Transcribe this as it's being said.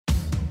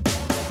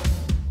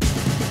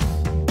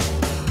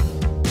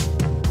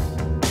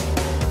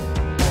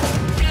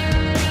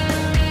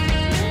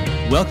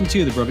Welcome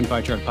to the Broken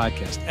Pie Chart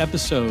Podcast,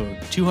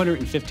 episode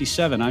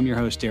 257. I'm your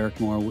host, Derek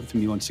Moore. With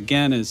me once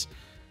again is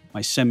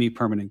my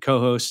semi-permanent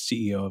co-host,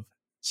 CEO of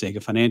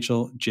Sega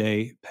Financial,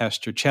 Jay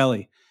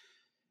Pastorcelli.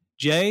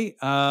 Jay,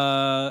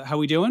 how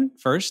we doing?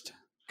 First,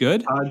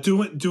 good?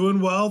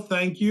 Doing well,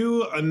 thank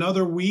you.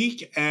 Another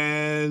week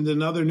and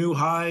another new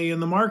high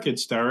in the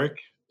markets, Derek.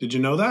 Did you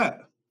know that?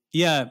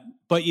 Yeah,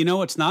 but you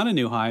know it's not a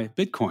new high?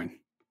 Bitcoin.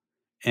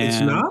 And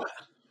it's not?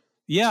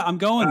 Yeah, I'm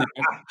going there.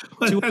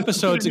 2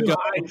 episodes ago.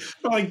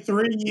 For like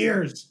 3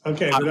 years.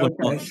 Okay. As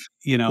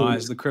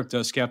the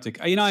crypto skeptic,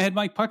 I had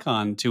Mike Puck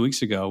on 2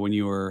 weeks ago when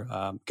you were,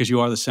 because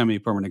you are the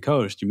semi-permanent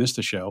host. You missed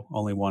the show,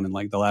 only one in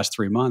like the last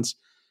 3 months.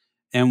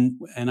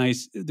 And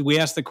we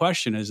asked the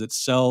question, is it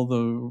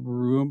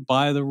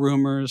buy the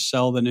rumors,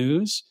 sell the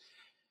news?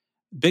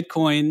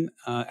 Bitcoin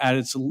at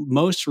its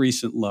most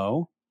recent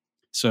low.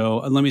 So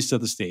let me set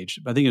the stage.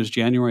 I think it was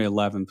January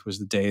 11th was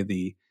the day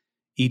the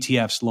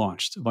ETFs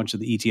launched, a bunch of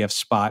the ETF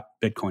spot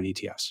Bitcoin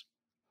ETFs.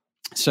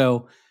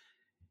 So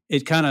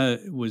it kind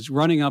of was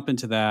running up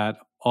into that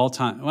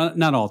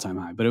not all-time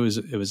high, but it was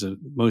a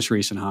most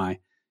recent high,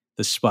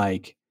 the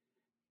spike.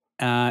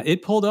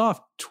 It pulled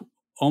off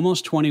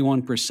almost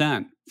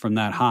 21% from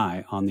that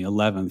high on the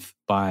 11th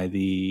by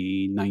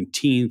the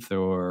 19th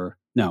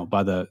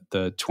by the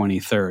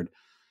 23rd.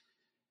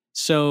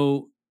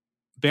 So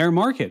bear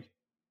market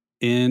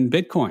in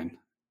Bitcoin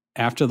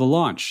after the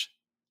launch.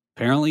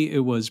 Apparently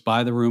it was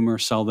buy the rumor,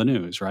 sell the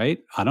news, right?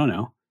 I don't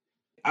know.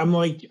 I'm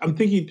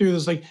thinking through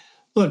this,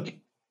 look,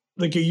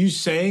 are you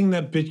saying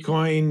that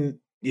Bitcoin,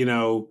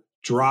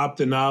 dropped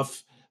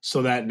enough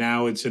so that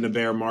now it's in a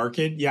bear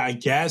market? Yeah, I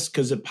guess,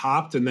 because it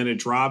popped and then it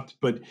dropped,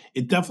 but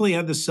it definitely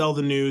had to sell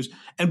the news.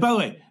 And by the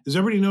way, does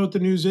everybody know what the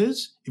news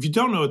is? If you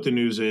don't know what the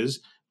news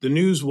is, the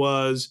news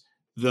was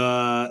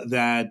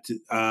that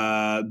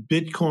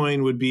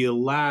Bitcoin would be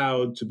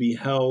allowed to be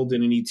held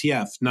in an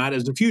ETF, not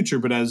as the future,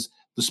 but as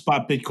the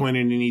spot Bitcoin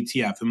in an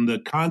ETF. And the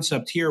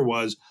concept here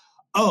was,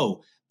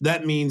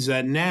 that means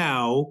that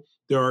now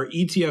there are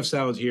ETFs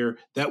out here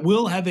that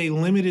will have a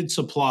limited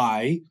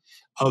supply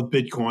of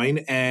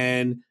Bitcoin.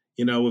 And,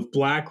 with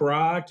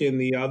BlackRock and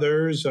the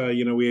others,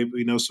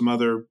 we know some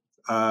other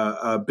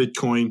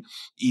Bitcoin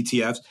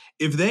ETFs,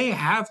 if they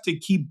have to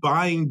keep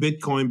buying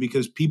Bitcoin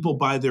because people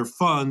buy their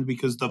fund,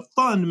 because the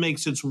fund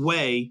makes its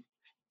way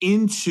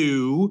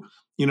into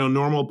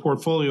normal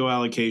portfolio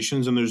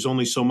allocations, and there's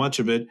only so much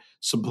of it,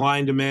 supply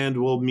and demand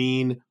will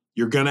mean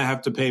you're going to have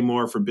to pay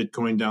more for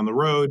Bitcoin down the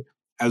road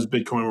as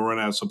Bitcoin will run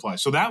out of supply.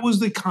 So that was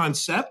the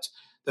concept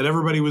that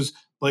everybody was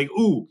like,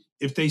 ooh,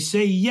 if they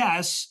say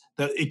yes,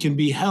 that it can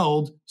be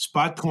held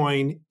spot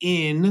coin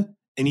in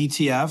an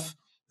ETF,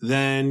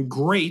 then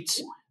great.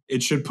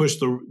 It should push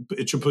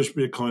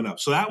Bitcoin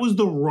up. So that was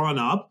the run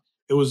up.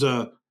 It was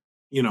a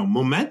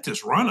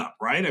momentous run up,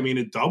 right? I mean,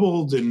 it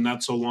doubled in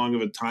not so long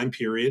of a time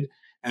period.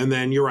 And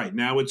then you're right.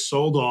 Now it's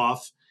sold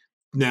off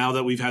now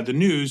that we've had the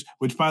news,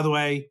 which, by the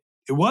way,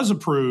 it was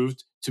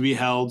approved to be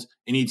held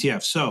in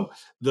ETF. So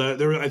I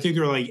think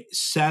there were like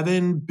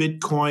 7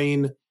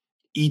 Bitcoin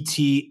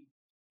ETPs.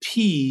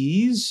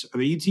 Are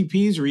they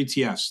ETPs or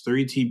ETFs? They're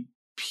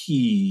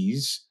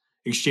ETPs,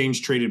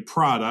 exchange traded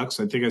products.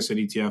 I think I said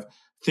ETF. I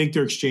think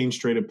they're exchange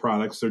traded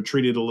products. They're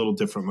treated a little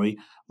differently.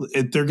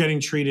 They're getting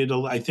treated,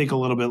 I think, a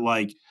little bit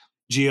like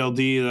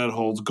GLD that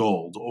holds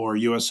gold or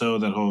USO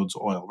that holds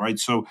oil, right?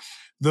 So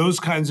those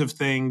kinds of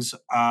things,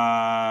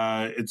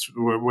 it's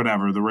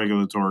whatever. The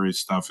regulatory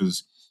stuff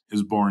is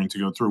boring to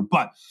go through.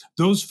 But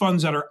those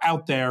funds that are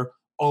out there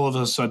all of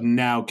a sudden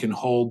now can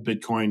hold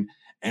Bitcoin.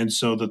 And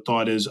so the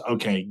thought is,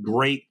 okay,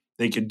 great,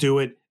 they could do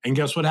it. And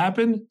guess what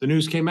happened? The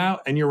news came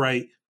out, and you're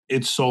right,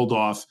 it sold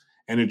off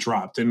and it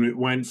dropped. And it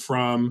went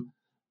from,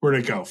 where'd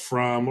it go?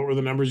 From, what were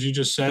the numbers you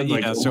just said?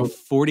 So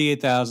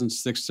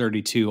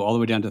 48,632 all the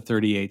way down to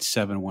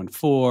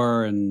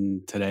 38,714.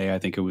 And today I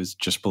think it was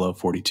just below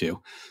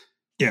 42.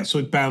 Yeah, so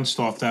it bounced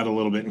off that a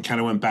little bit and kind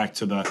of went back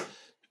to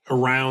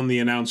around the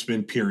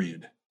announcement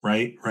period,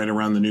 right? Right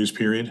around the news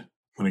period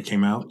when it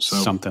came out. So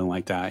something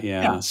like that,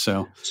 yeah.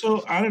 So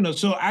I don't know.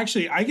 So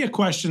actually, I get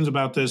questions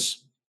about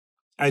this.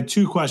 I had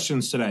 2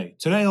 questions today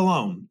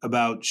alone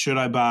about should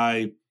I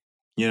buy,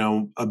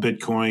 a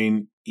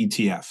Bitcoin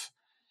ETF?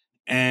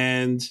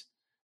 And,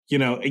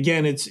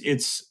 again, it's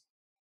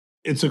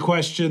a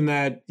question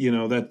that,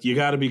 that you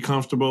got to be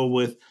comfortable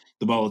with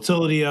the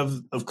volatility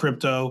of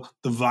crypto,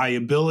 the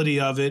viability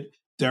of it.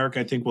 Derek,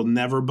 I think, will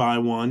never buy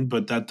one,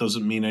 but that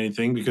doesn't mean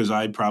anything because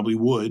I probably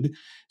would.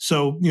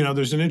 So,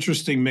 there's an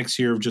interesting mix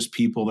here of just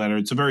people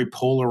it's a very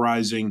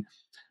polarizing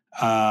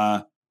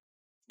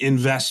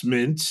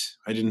investment.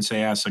 I didn't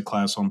say asset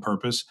class on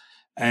purpose,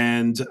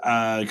 and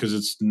because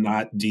it's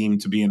not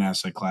deemed to be an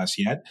asset class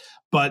yet.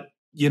 But,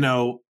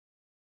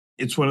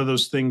 it's one of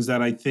those things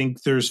that I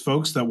think there's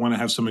folks that want to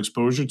have some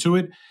exposure to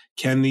it.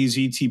 Can these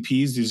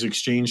ETPs, these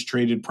exchange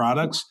traded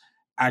products,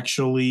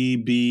 actually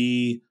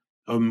be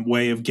a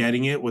way of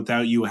getting it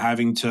without you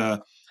having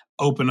to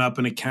open up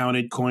an account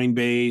at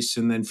Coinbase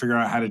and then figure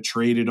out how to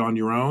trade it on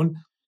your own?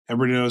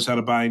 Everybody knows how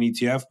to buy an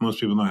ETF. Most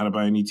people know how to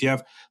buy an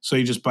ETF. So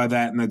you just buy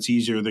that, and that's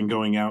easier than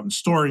going out and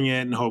storing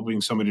it and hoping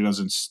somebody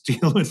doesn't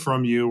steal it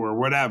from you or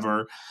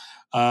whatever.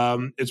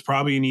 It's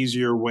probably an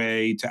easier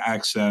way to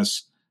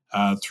access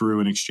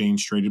through an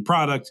exchange-traded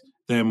product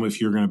than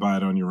if you're going to buy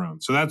it on your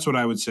own. So that's what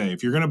I would say.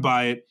 If you're going to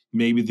buy it,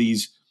 maybe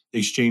these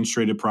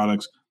exchange-traded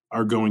products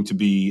are going to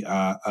be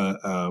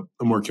a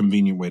more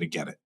convenient way to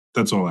get it.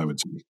 That's all I would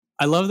say.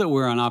 I love that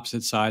we're on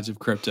opposite sides of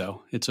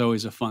crypto. It's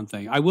always a fun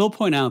thing. I will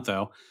point out,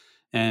 though,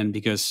 and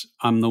because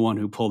I'm the one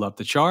who pulled up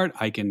the chart,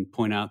 I can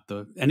point out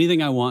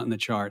anything I want in the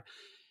chart.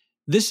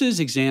 This is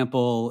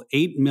example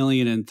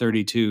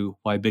 8,032,000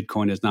 why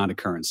Bitcoin is not a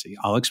currency.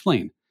 I'll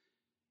explain.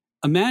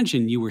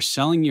 Imagine you were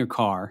selling your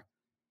car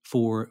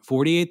for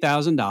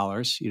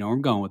 $48,000. You know where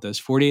I'm going with this.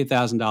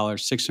 $48,000,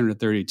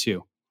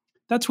 632.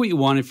 That's what you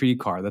wanted for your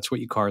car. That's what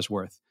your car is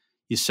worth.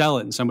 You sell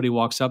it and somebody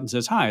walks up and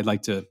says, "Hi, I'd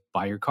like to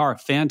buy your car."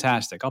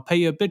 Fantastic. I'll pay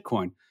you a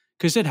Bitcoin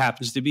because it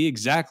happens to be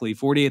exactly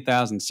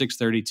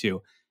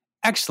 48,632.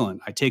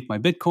 Excellent. I take my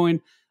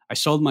Bitcoin. I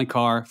sold my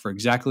car for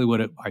exactly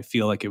what I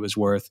feel like it was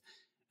worth.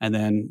 And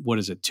then what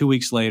is it? 2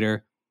 weeks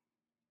later,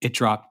 it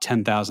dropped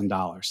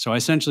 $10,000. So I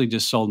essentially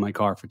just sold my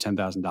car for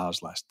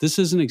 $10,000 less. This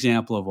is an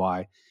example of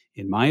why,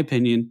 in my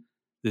opinion,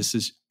 this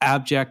is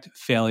abject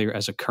failure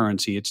as a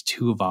currency. It's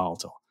too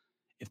volatile.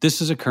 If this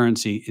is a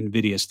currency,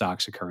 NVIDIA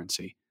stock's a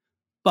currency.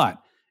 But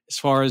as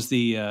far as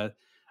I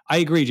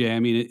agree, Jay. I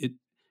mean,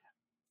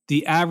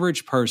 the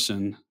average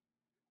person,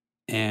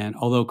 and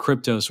although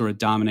crypto sort of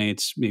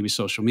dominates maybe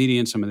social media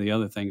and some of the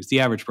other things,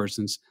 the average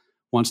person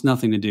wants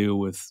nothing to do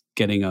with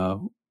getting a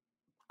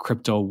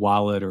crypto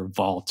wallet or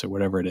vault or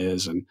whatever it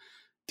is and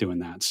doing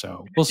that.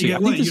 So we'll see. Yeah,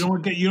 I think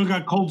you don't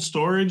got cold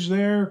storage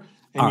there.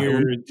 And all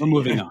right, we're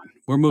moving on.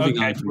 We're moving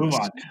on from this.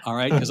 All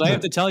right, because I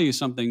have to tell you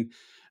something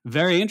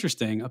very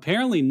interesting.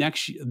 Apparently,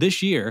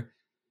 this year,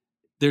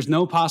 there's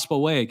no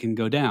possible way it can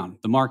go down.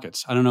 The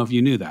markets. I don't know if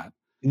you knew that.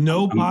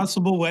 No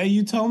possible way,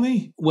 you tell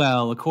me?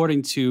 Well,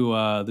 according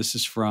to this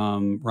is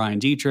from Ryan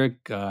Dietrich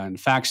and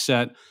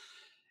FactSet,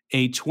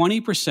 a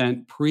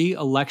 20%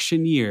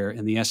 pre-election year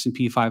in the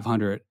S&P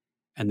 500.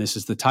 And this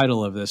is the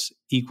title of this,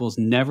 equals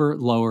never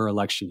lower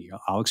election year.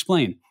 I'll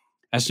explain.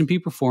 S&P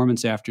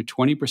performance after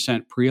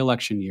 20%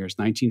 pre-election years,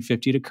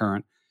 1950 to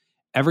current.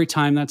 Every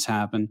time that's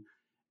happened,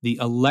 the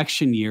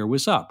election year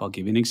was up. I'll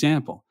give you an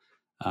example.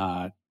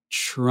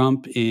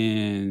 Trump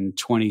in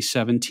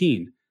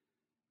 2017,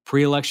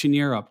 pre-election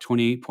year up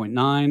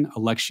 28.9,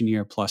 election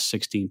year plus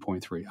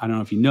 16.3. I don't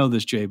know if you know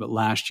this, Jay, but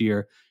last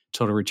year,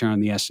 total return on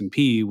the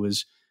S&P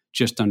was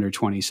just under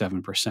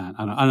 27%.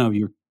 I don't know if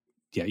you're.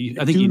 Yeah,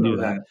 I think you knew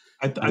that.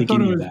 I thought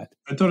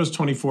it was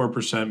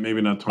 24%,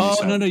 maybe not 27%.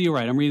 Oh, no, you're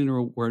right. I'm reading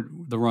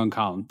the wrong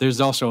column. There's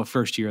also a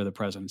first year of the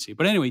presidency.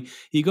 But anyway,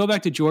 you go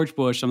back to George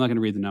Bush. I'm not going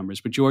to read the numbers,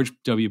 but George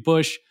W.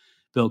 Bush,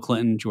 Bill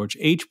Clinton, George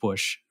H.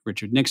 Bush,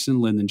 Richard Nixon,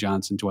 Lyndon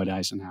Johnson, Dwight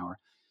Eisenhower.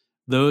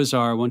 Those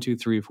are 1, 2,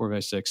 3, 4,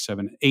 5, 6,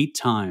 7, 8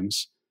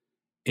 times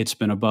it's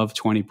been above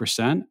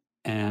 20%.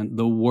 And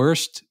the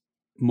worst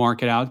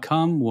market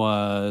outcome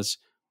was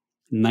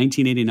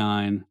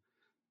 1989.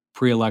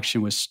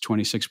 Pre-election was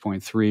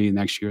 26.3.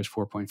 Next year is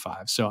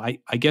 4.5. So I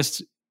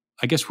guess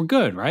we're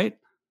good, right?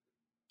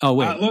 Oh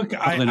wait, look,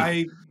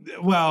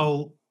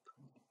 well,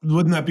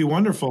 wouldn't that be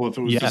wonderful if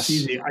it was this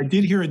easy? I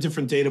did hear a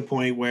different data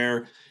point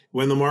where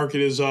when the market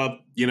is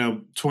up,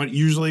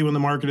 usually when the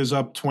market is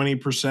up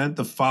 20%,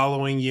 the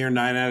following year,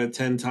 9 out of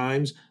 10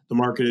 times, the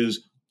market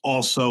is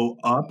also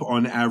up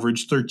on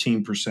average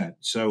 13%.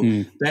 So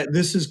that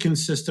this is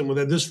consistent with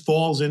it. This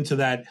falls into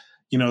that.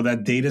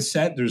 That data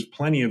set, there's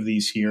plenty of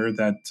these here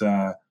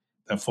that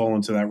fall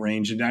into that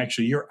range. And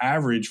actually, your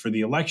average for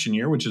the election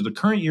year, which is the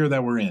current year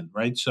that we're in,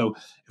 right? So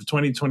if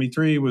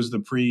 2023 was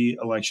the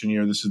pre-election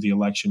year, this is the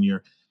election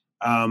year.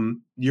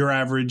 Your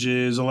average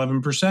is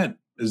 11%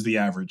 is the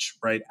average,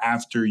 right?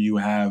 After you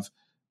have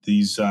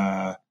these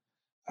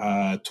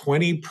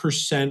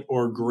 20%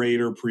 or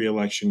greater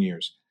pre-election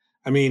years.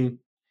 I mean,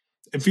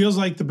 it feels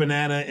like the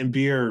banana and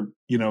beer,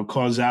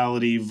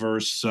 causality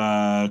versus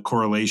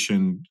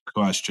correlation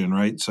question,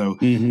 right? So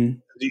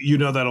you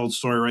know that old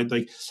story, right?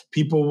 Like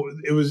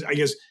it was, I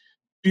guess,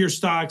 beer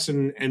stocks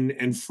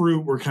and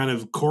fruit were kind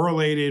of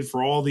correlated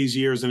for all these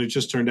years, and it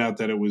just turned out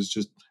that it was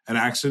just an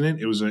accident.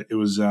 It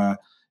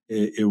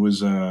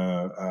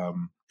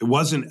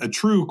wasn't a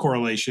true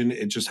correlation.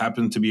 It just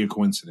happened to be a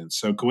coincidence.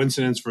 So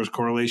coincidence versus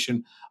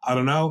correlation, I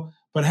don't know.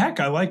 But heck,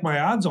 I like my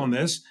odds on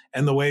this.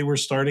 And the way we're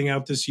starting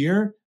out this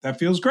year, that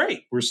feels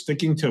great. We're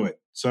sticking to it.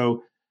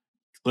 So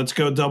let's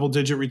go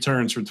double-digit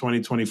returns for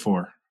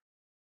 2024.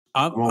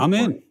 I'm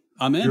in.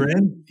 You're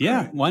in?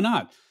 Yeah, why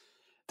not?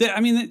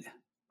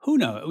 Who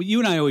knows? You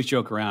and I always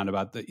joke around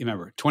about you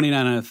remember,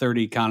 29 out of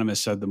 30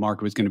 economists said the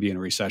market was going to be in a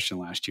recession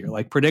last year.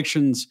 Like,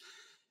 predictions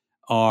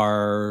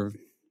are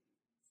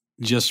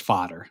just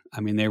fodder.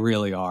 I mean, they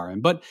really are.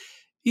 But,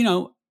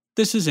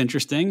 this is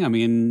interesting. I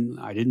mean,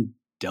 I didn't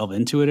delve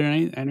into it or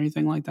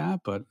anything like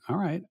that, but all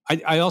right.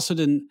 I also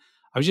didn't.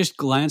 I was just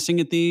glancing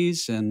at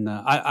these, and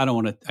I don't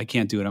want to. I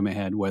can't do it on my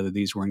head whether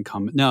these were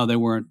incumbent. No, they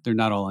weren't. They're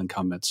not all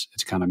incumbents.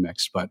 It's kind of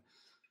mixed, but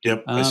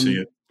Yep, I see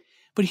it.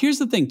 But here's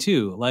the thing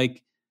too,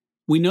 like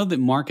we know that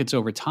markets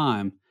over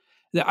time,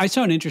 I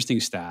saw an interesting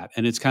stat,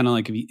 and it's kind of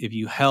like if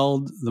you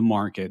held the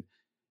market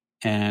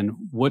and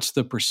what's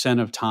the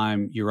percent of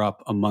time you're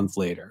up a month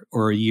later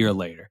or a year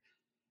later.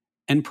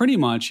 And pretty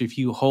much if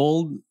you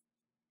hold,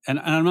 and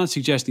I'm not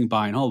suggesting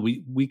buy and hold,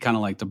 we kind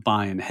of like to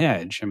buy and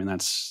hedge. I mean,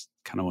 that's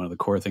kind of one of the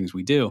core things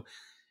we do.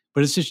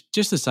 But it's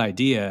just this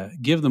idea,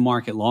 give the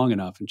market long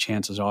enough and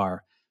chances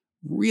are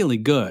really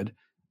good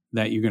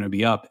that you're going to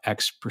be up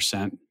X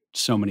percent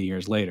so many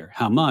years later.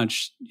 How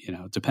much,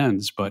 it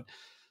depends. But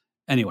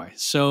anyway,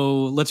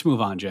 so let's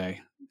move on,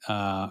 Jay.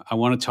 I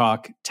want to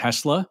talk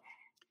Tesla.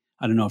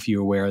 I don't know if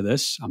you're aware of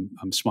this.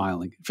 I'm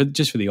smiling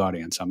just for the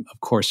audience. Of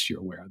course you're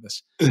aware of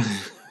this.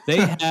 They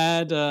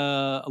had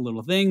a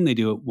little thing. They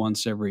do it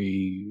once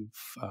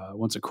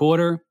a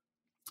quarter.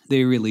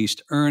 They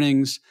released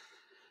earnings.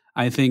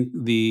 I think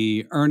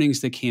the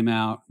earnings that came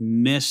out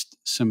missed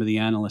some of the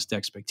analyst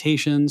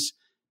expectations.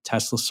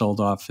 Tesla sold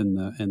off in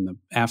the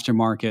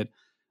aftermarket.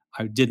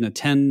 I didn't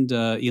attend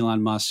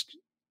Elon Musk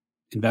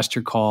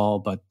investor call,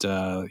 but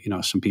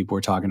some people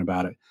were talking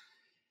about it.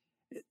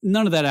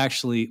 None of that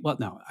actually, well,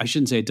 no, I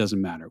shouldn't say it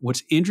doesn't matter.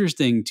 What's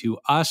interesting to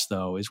us,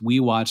 though, is we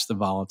watch the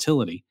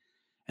volatility,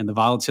 and the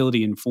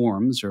volatility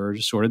informs or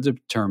sort of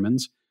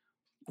determines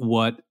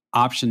what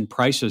option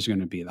price is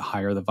going to be. The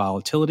higher the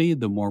volatility,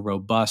 the more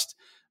robust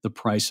the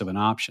price of an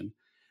option.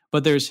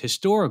 But there's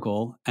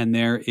historical and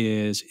there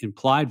is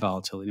implied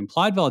volatility.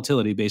 Implied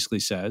volatility basically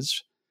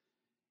says,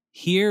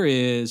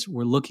 we're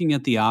looking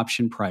at the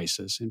option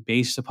prices, and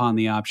based upon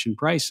the option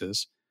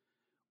prices,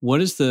 what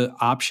is the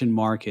option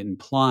market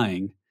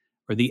implying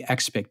or the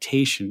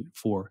expectation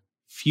for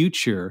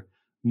future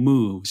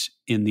moves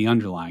in the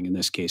underlying, in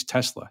this case,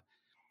 Tesla?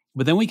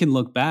 But then we can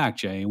look back,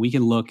 Jay, and we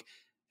can look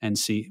and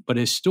see, but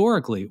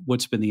historically,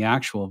 what's been the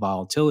actual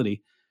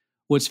volatility?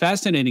 What's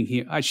fascinating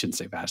here, I shouldn't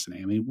say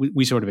fascinating, I mean,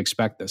 we sort of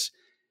expect this.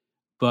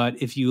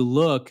 But if you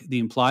look, the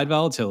implied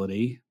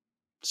volatility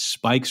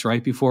spikes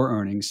right before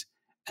earnings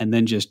and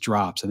then just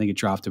drops. I think it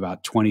dropped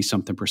about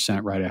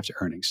 20-something% right after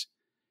earnings.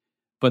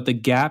 But the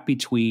gap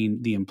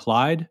between the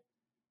implied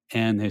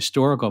and the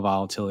historical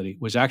volatility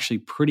was actually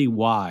pretty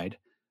wide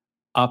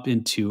up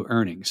into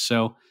earnings.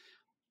 So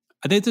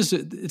I think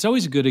it's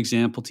always a good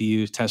example to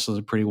use. Tesla's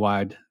a pretty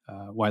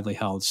widely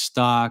held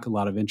stock, a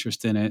lot of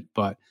interest in it.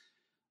 But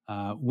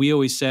we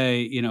always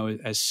say,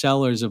 as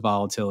sellers of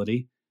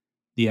volatility,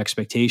 the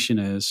expectation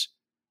is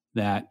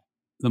that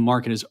the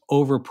market is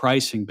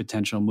overpricing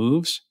potential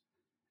moves.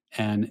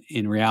 And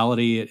in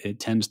reality, it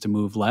tends to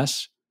move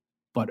less.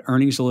 But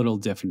earnings a little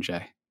different,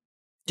 Jay.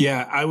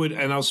 Yeah, I would,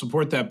 and I'll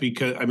support that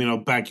because, I'll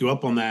back you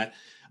up on that.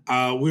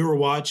 We were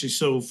watching,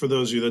 so for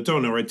those of you that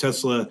don't know, right,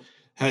 Tesla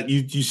had,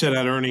 you said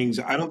at earnings,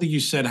 I don't think you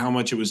said how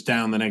much it was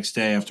down the next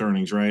day after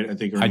earnings, right? I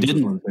think earnings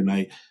was Wednesday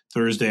night.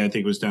 Thursday, I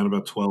think it was down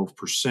about 12%.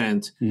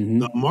 Mm-hmm.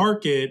 The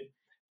market,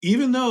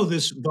 even though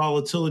this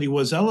volatility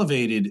was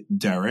elevated,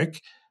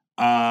 Derek,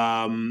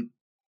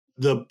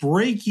 the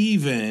break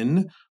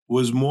even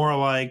was more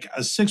like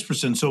a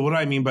 6%. So what do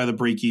I mean by the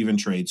break even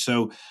trade?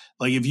 So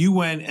like if you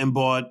went and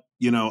bought,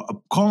 a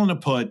call and a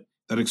put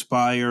that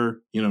expire,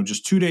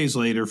 just 2 days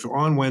later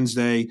on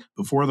Wednesday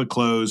before the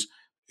close,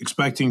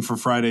 expecting for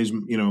Friday's,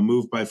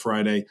 move by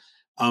Friday,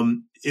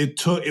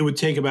 it would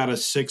take about a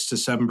 6 to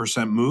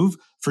 7% move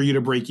for you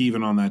to break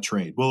even on that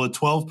trade. Well, a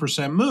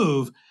 12%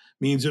 move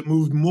means it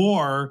moved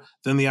more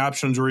than the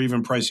options were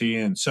even pricing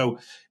in. So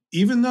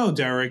even though,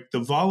 Derek, the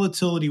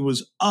volatility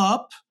was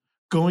up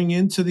going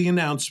into the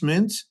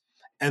announcement,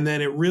 and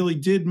then it really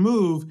did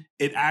move,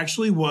 it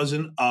actually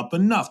wasn't up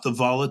enough. The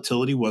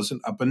volatility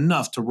wasn't up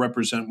enough to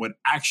represent what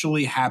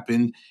actually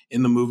happened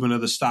in the movement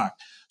of the stock.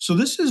 So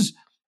this is,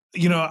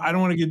 I don't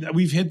want to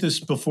we've hit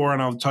this before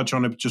and I'll touch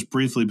on it just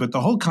briefly, but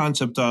the whole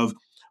concept of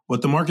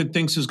what the market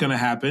thinks is going to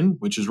happen,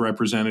 which is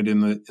represented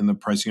in the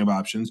pricing of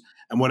options,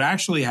 and what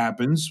actually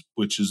happens,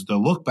 which is the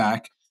look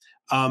back.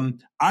 I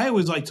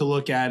always like to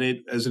look at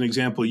it as an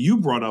example you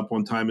brought up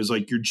one time is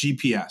like your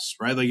GPS,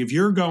 right? Like if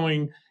you're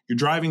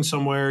driving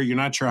somewhere, you're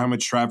not sure how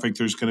much traffic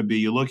there's going to be.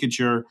 You look at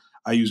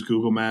I use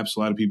Google Maps. A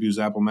lot of people use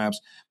Apple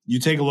Maps. You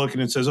take a look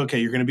and it says, okay,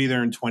 you're going to be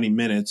there in 20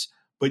 minutes,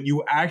 but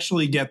you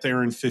actually get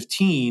there in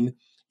 15.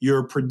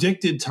 Your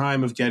predicted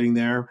time of getting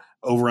there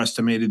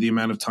overestimated the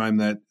amount of time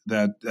that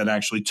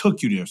actually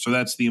took you there. So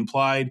that's the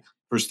implied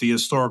versus the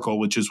historical,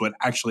 which is what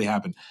actually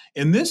happened.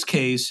 In this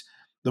case,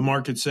 the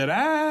market said,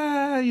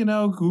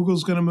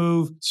 Google's going to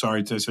move.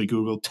 Sorry to say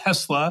Google.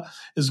 Tesla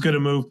is going to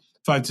move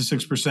 5 to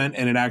 6%,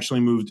 and it actually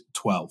moved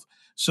 12.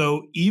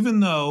 So even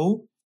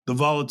though the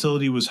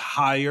volatility was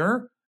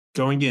higher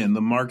going in,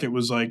 the market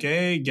was like,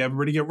 hey,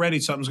 everybody get ready.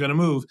 Something's going to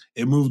move.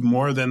 It moved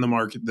more than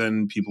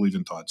than people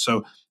even thought.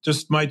 So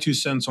just my 2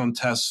 cents on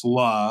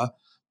Tesla,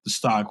 the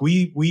stock.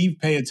 We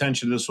pay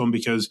attention to this one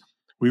because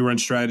we run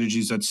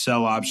strategies that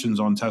sell options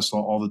on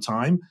Tesla all the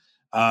time.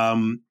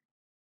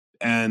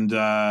 And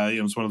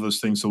it's one of those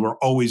things. So we're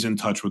always in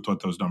touch with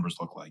what those numbers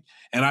look like.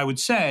 And I would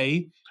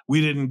say we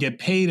didn't get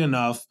paid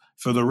enough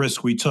for the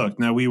risk we took.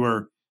 Now we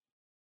were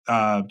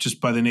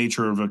just by the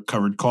nature of a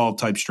covered call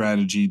type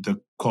strategy,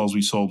 the calls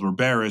we sold were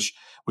bearish,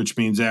 which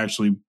means they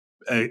actually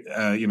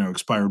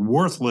expired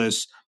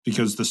worthless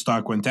because the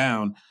stock went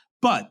down.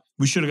 But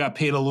we should have got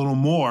paid a little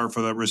more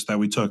for the risk that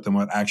we took than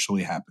what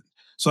actually happened.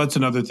 So that's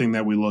another thing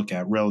that we look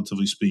at,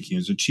 relatively speaking.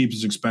 Is it cheap?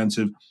 Is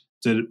expensive?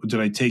 Did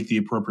I take the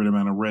appropriate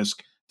amount of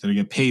risk? Did I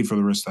get paid for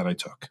the risk that I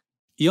took?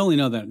 You only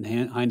know that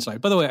in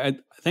hindsight. By the way,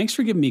 thanks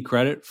for giving me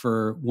credit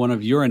for one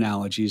of your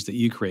analogies that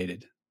you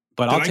created.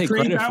 But I'll take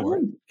credit for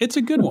it. It's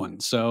a good one.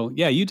 So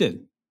yeah, you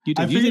did. You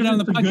did it on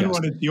the podcast. Good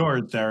one. It's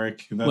yours,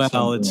 Derek.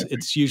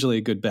 It's usually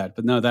a good bet,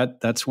 but no,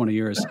 that's one of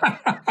yours. Yeah,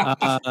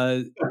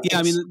 I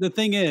mean, the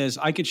thing is,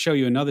 I could show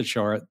you another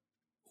chart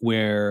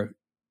where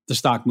the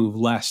stock moved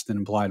less than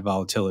implied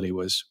volatility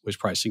was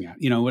pricing at.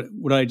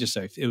 What did I just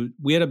say?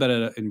 We had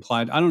about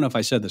implied. I don't know if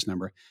I said this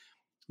number.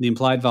 The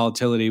implied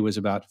volatility was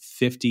about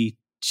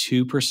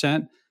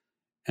 52%,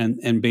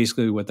 and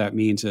basically what that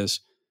means is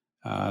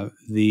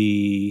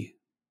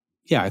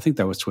I think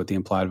that was what the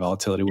implied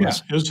volatility was.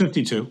 Yeah, it was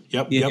 52.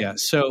 Yep. Yeah.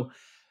 So,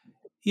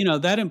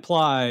 that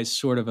implies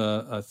sort of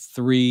a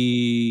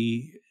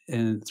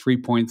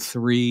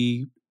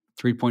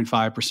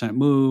 3.5%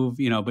 move,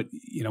 but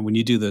when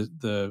you do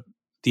the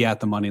at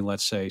the money,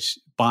 let's say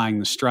buying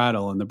the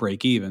straddle and the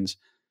break evens,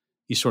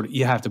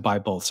 you have to buy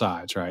both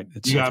sides, right?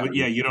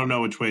 You don't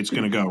know which way it's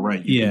going to go,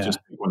 right? You can just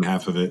pick one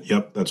half of it.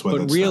 Yep, that's why.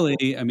 But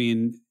really, I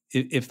mean,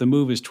 if the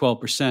move is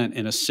 12%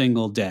 in a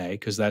single day,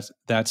 because that's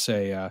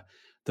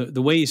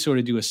the way you sort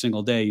of do a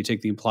single day, you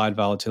take the implied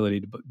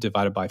volatility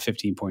divided by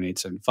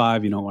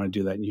 15.875. You don't want to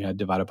do that, and you had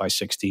divided by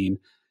 16.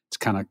 It's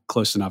kind of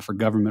close enough for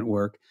government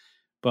work,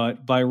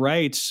 but by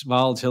rights,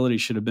 volatility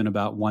should have been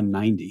about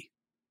 190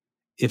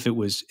 if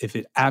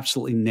it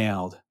absolutely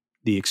nailed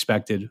the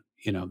expected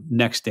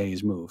next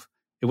day's move.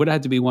 It would have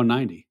had to be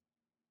 190,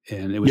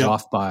 and it was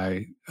off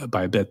by a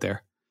bit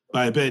there.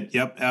 By a bit,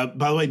 yep.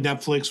 By the way,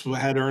 Netflix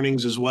had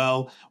earnings as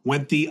well.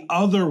 Went the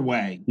other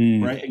way,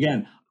 right?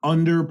 Again,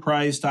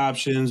 underpriced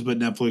options, but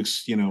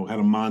Netflix, had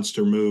a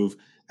monster move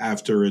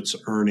after its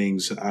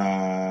earnings.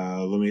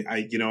 I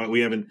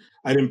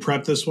didn't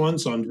prep this one,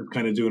 so I'm just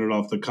kind of doing it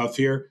off the cuff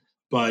here.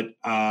 But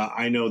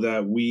I know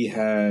that we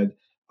had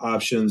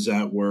options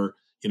that were,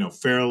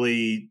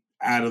 fairly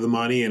out of the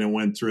money, and it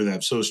went through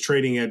that. So it's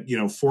trading at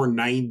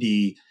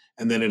 490,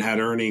 and then it had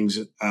earnings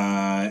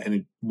and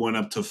it went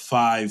up to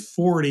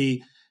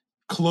 540,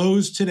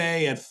 closed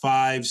today at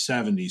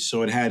 570.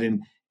 So it had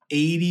an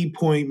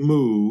 80-point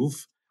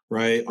move,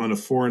 right, on a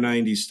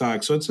 490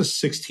 stock. So it's a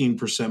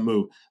 16%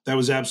 move. That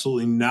was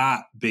absolutely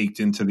not baked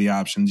into the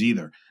options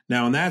either.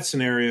 Now in that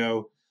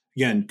scenario,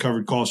 again,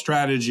 covered call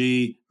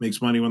strategy,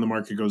 makes money when the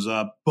market goes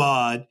up,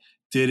 but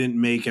didn't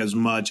make as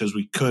much as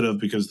we could have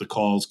because the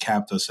calls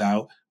capped us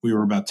out. We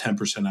were about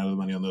 10% out of the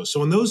money on those.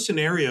 So in those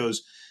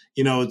scenarios,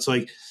 it's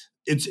like,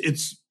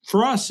 it's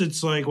for us,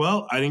 it's like,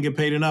 well, I didn't get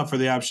paid enough for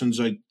the options,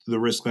 like the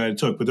risk that I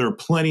took. But there are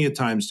plenty of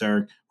times,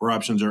 Derek, where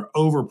options are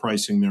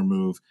overpricing their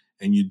move,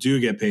 and you do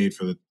get paid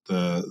for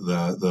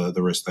the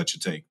risk that you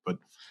take. But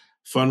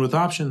fun with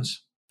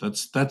options.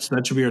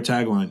 That should be our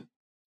tagline.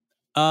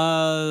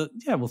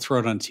 Yeah, we'll throw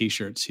it on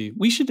t-shirts. See,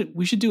 we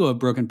should do a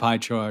Broken Pie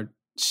Chart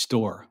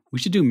store. We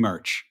should do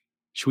merch.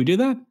 Should we do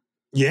that?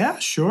 Yeah,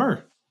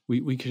 sure.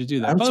 We could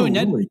do that. Absolutely.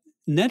 By the way,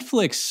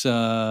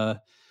 Netflix,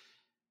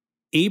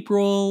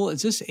 April,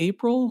 is this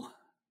April?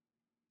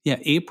 Yeah,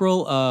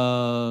 April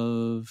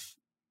of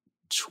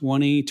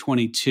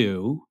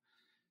 2022.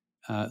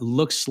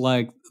 Looks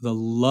like the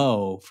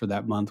low for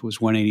that month was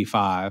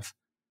 185,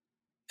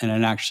 and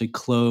it actually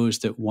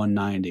closed at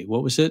 190.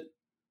 What was it?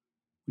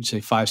 Would you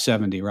say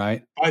 570,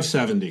 right?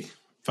 570.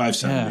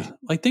 Yeah.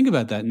 Like, think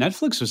about that.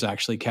 Netflix was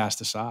actually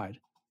cast aside.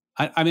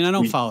 I mean, I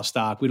don't follow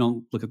stock. We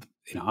don't look at,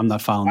 I'm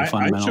not following the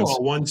fundamentals. I saw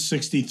a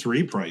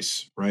 163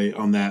 price, right,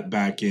 on that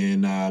back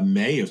in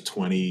May of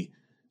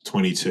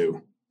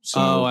 2022.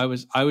 So, I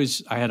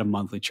had a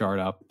monthly chart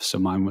up, so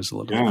mine was a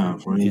little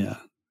yeah.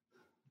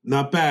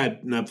 Not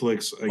bad,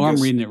 Netflix. I guess.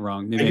 I'm reading it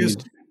wrong. Maybe I guess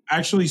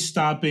actually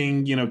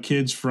stopping,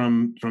 kids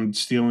from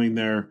stealing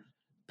their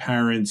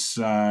parents'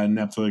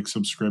 Netflix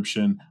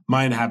subscription.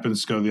 Mine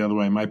happens to go the other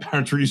way. My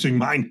parents were using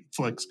my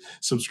Netflix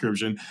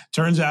subscription.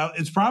 Turns out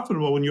it's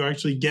profitable when you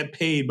actually get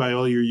paid by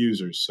all your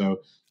users.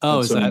 So,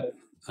 is that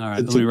all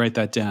right? Let me write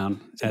that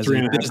down. As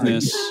a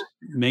business,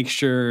 make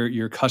sure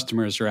your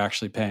customers are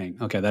actually paying.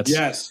 Okay, that's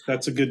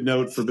a good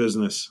note for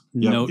business.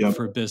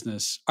 For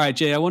business. All right,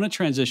 Jay, I want to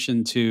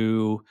transition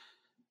to.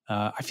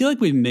 I feel like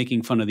we've been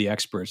making fun of the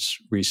experts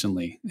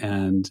recently,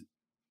 and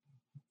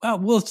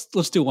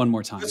let's do it one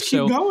more time. Let's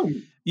keep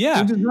going.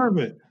 Yeah, you deserve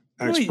it,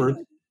 expert.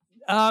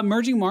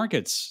 Emerging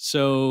markets.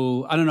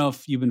 So I don't know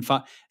if you've been.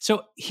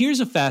 So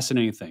here's a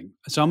fascinating thing.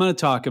 So I'm going to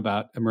talk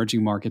about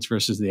emerging markets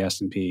versus the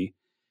S&P.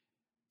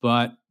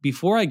 But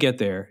before I get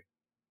there,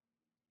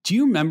 do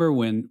you remember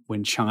when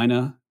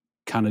China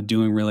kind of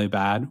doing really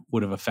bad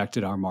would have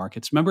affected our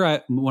markets?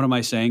 Remember, one of my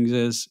sayings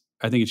is,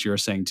 I think it's your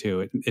saying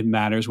too. It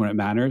matters when it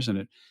matters,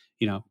 and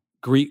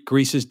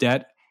Greece's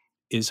debt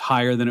is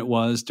higher than it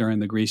was during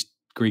the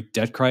Greek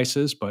debt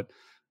crisis, but it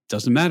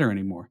doesn't matter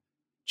anymore.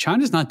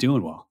 China's not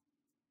doing well.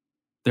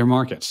 Their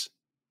markets.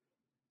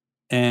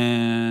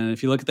 And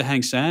if you look at the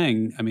Hang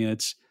Seng, I mean,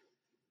 it's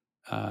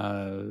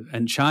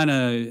and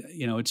China,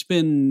 it's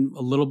been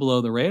a little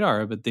below the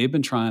radar, but they've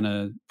been trying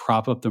to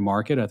prop up the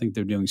market. I think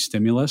they're doing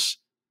stimulus,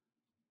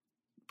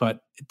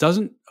 but it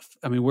doesn't.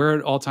 I mean, we're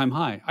at all-time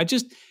high.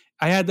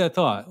 I had that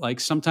thought. Like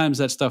sometimes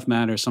that stuff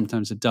matters,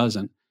 sometimes it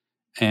doesn't.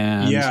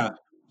 And yeah,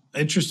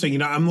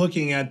 interesting. I'm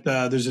looking at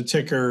there's a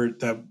ticker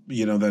that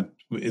that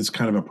is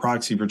kind of a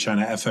proxy for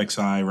China,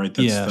 FXI, right?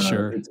 That's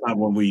sure. It's not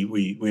what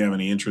we have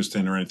any interest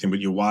in or anything, but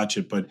you watch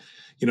it. But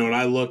when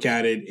I look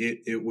at it,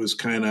 it was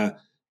kind of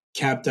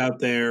capped out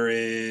there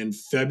in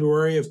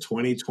February of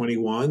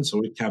 2021.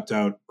 So it capped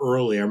out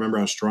early. I remember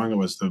how strong it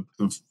was the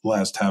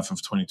last half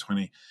of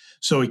 2020.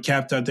 So it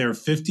capped out there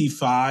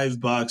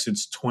 $55.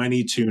 It's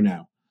 22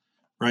 now,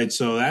 right?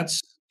 So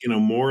that's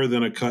more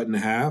than a cut in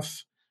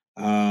half.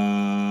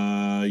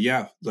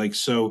 Yeah, like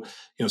so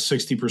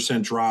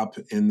 60% drop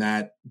in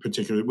that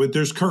particular, but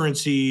there's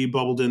currency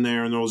bubbled in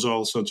there and there's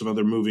all sorts of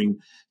other moving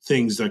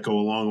things that go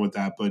along with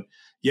that. But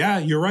yeah,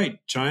 you're right.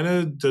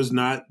 China does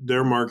not,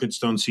 their markets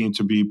don't seem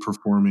to be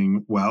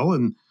performing well.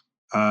 And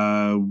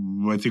I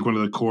think one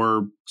of the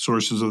core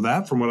sources of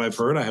that, from what I've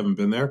heard, I haven't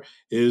been there,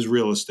 is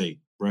real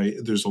estate, right?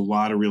 There's a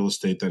lot of real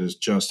estate that is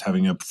just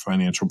having a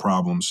financial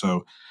problem.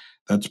 So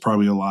that's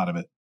probably a lot of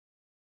it.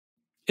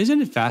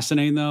 Isn't it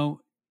fascinating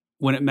though?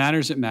 When it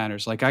matters, it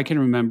matters. Like I can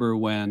remember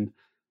when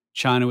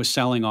China was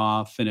selling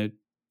off and it,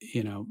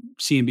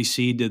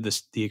 CNBC did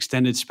the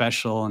extended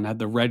special and had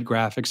the red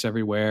graphics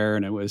everywhere.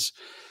 And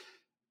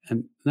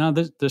now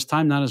this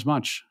time, not as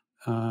much.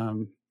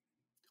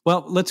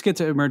 Well, let's get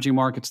to emerging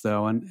markets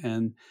though.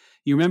 And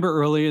you remember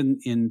earlier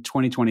in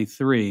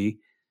 2023, a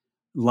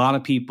lot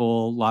of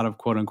people, a lot of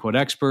quote unquote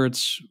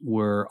experts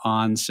were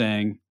on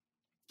saying,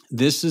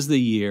 this is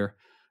the year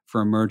for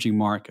emerging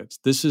markets.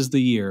 This is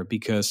the year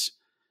because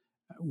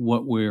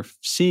what we're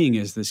seeing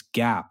is this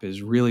gap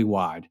is really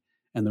wide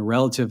and the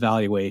relative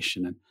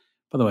valuation. And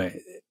by the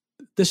way,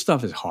 this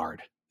stuff is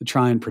hard to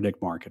try and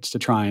predict markets, to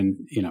try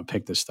and,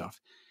 pick this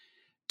stuff.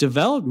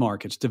 Developed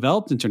markets,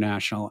 developed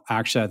international,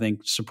 actually, I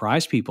think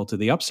surprised people to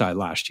the upside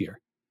last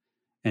year.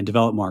 And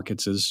developed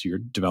markets is you're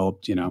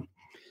developed, you're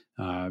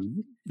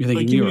thinking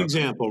like, give Europe. An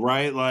example,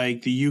 right?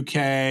 Like the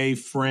UK,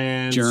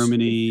 France,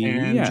 Germany,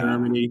 Japan,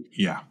 Germany.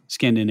 Yeah.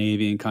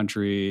 Scandinavian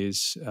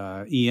countries,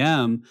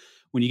 EM.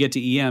 When you get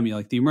to EM, you're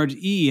like the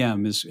emerging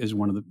EM is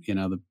one of the,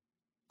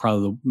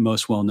 probably the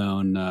most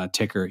well-known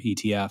ticker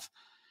ETF.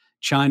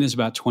 China's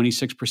about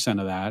 26%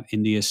 of that.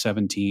 India is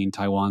 17,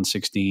 Taiwan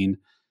 16,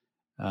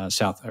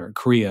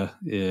 Korea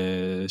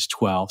is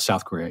 12,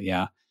 South Korea,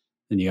 yeah.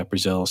 Then you got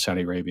Brazil,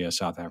 Saudi Arabia,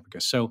 South Africa.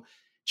 So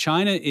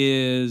China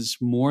is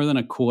more than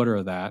a quarter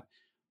of that.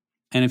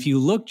 And if you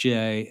look,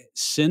 Jay,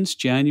 since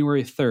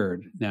January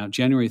 3rd, now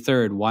January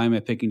 3rd, why am I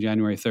picking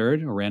January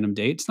 3rd, a random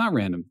date? It's not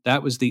random.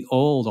 That was the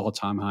old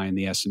all-time high in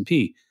the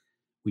S&P.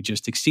 We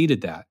just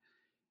exceeded that.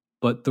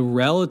 But the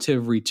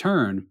relative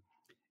return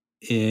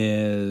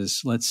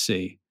is, let's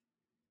see,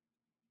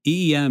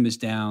 EEM is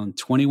down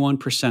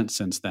 21%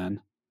 since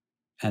then.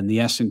 And the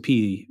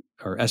S&P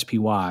or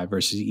SPY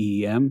versus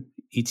EEM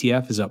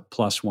ETF is up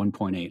plus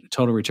 1.8.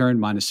 Total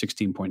return minus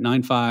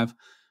 16.95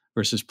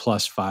 versus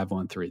plus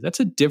 513. That's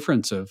a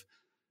difference of,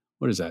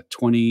 what is that,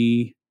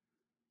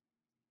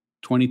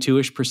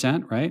 22-ish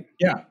percent, right?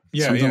 Yeah.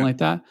 Something like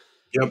that.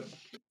 Yep.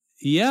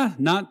 Yeah,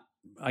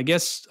 I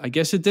guess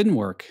it didn't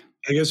work.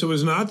 I guess it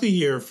was not the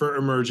year for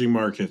emerging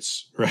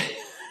markets, right?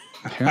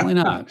 Apparently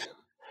not.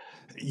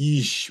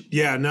 Yeesh.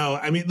 Yeah, no.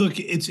 I mean, look,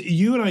 it's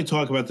you and I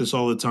talk about this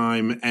all the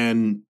time,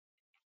 and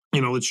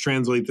let's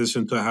translate this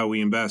into how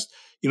we invest.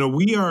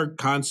 We are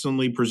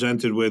constantly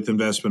presented with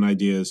investment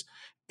ideas,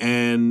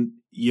 and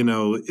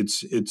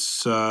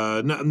it's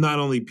not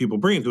only people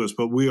bring it to us,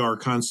 but we are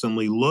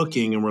constantly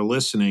looking and we're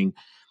listening.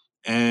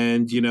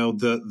 And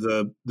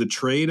the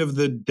trade of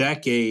the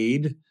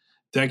decade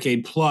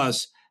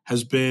plus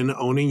has been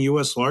owning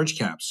U.S. large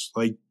caps.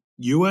 Like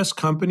U.S.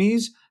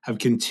 companies have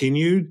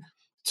continued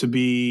to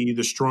be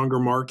the stronger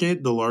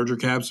market. The larger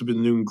caps have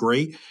been doing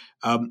great.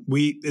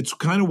 It's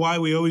kind of why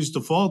we always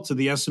default to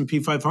the S&P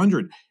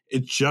 500.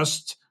 It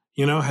just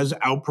has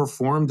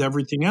outperformed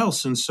everything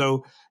else, and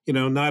so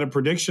not a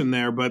prediction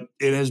there, but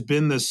it has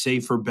been the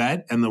safer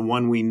bet and the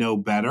one we know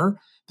better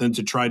than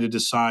to try to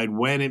decide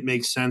when it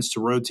makes sense to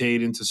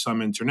rotate into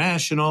some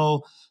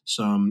international,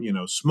 some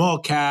small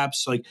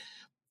caps. Like,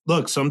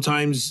 look,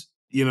 sometimes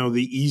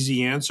the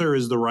easy answer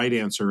is the right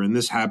answer, and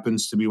this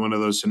happens to be one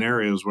of those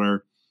scenarios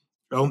where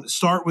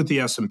start with the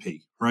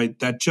S&P, right?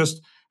 That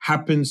just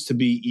happens to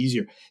be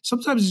easier.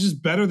 Sometimes it's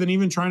just better than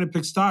even trying to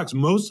pick stocks.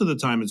 Most of the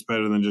time, it's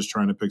better than just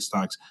trying to pick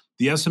stocks.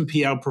 The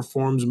S&P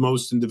outperforms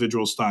most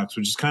individual stocks,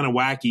 which is kind of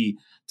wacky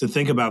to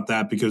think about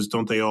that, because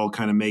don't they all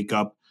kind of make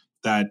up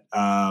that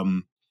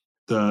the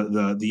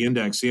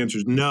index? The answer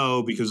is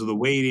no, because of the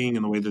weighting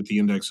and the way that the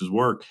indexes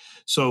work.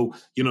 So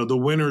the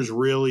winners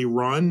really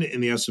run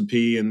in the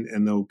S&P,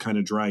 and they'll kind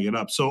of drag it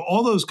up. So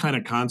all those kind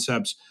of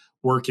concepts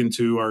work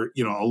into our,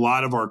 a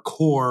lot of our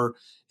core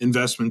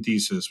investment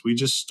thesis. We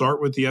just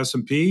start with the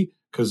S&P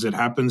because it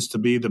happens to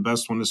be the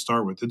best one to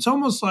start with. It's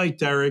almost like,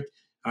 Derek,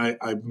 I'm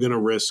going to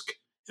risk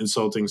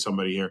insulting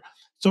somebody here.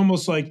 It's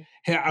almost like,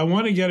 hey, I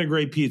want to get a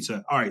great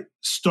pizza. All right,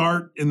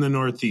 start in the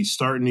Northeast,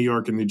 start in New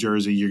York and New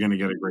Jersey. You're going to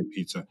get a great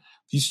pizza.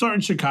 If you start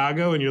in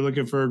Chicago and you're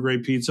looking for a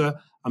great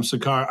pizza, I'm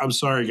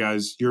sorry,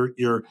 guys.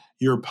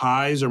 Your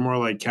pies are more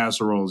like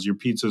casseroles. Your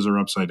pizzas are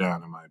upside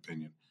down, in my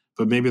opinion.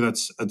 But maybe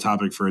that's a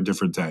topic for a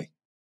different day.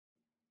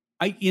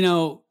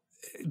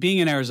 Being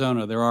in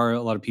Arizona, there are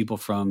a lot of people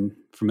from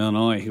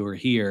Illinois who are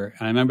here.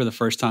 And I remember the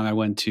first time I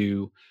went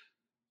to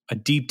a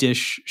deep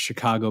dish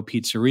Chicago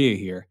pizzeria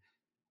here.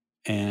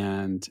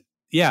 And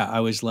yeah,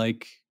 I was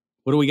like,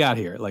 what do we got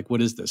here? Like,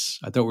 what is this?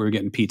 I thought we were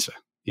getting pizza,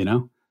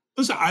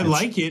 Listen, I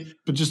like it,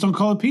 but just don't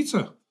call it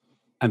pizza.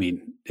 I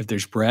mean, if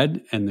there's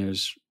bread and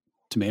there's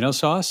tomato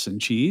sauce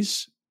and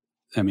cheese,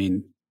 I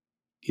mean,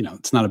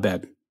 it's not a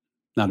bad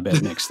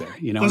mix there.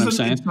 You know what I'm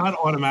saying? It's not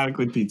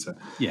automatically pizza.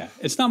 Yeah,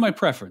 it's not my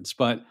preference,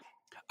 but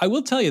I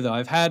will tell you though,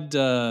 I've had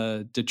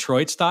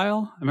Detroit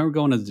style. I remember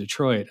going to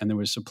Detroit and there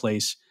was a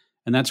place,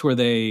 and that's where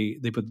they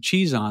put the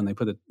cheese on, they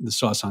put the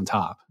sauce on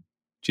top.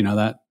 Do you know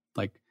that?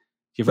 Like,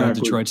 you ever had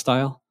Detroit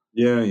style?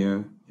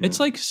 Yeah. It's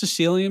like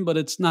Sicilian, but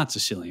it's not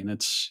Sicilian.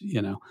 It's,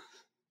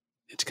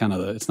 it's kind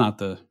of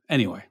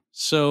anyway.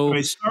 So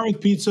I start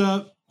with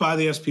pizza, buy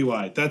the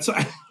SPY.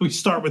 We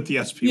start with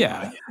the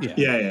SPY.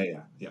 Yeah.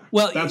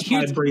 Well, that's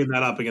why I'm bringing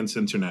that up against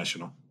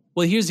international.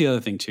 Well, here's the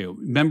other thing too.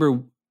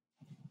 Remember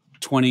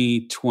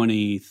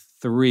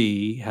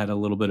 2023 had a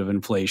little bit of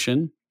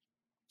inflation.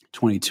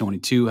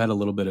 2022 had a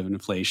little bit of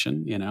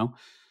inflation,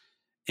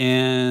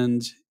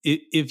 and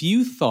if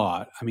you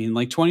thought,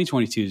 like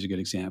 2022 is a good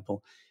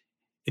example.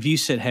 If you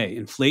said, hey,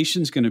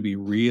 inflation's going to be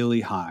really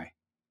high.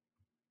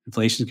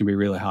 Let's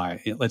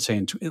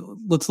say,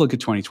 let's look at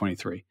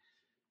 2023.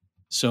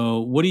 So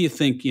what do you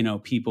think,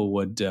 people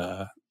would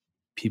go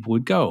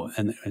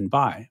and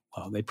buy?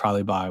 Well, they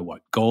probably buy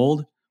what?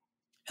 Gold,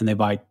 and they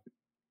buy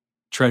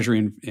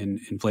treasury in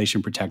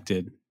inflation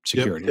protected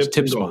securities,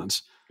 TIPS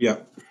bonds.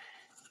 Yeah.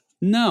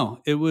 No,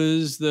 it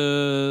was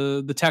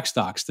the tech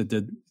stocks that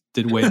did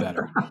way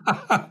better.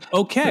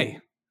 Okay.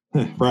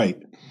 Right.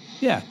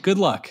 Yeah. Good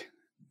luck.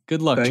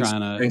 Thanks,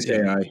 trying to. Thanks,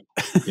 AI.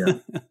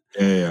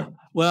 Yeah.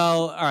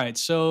 Well, all right.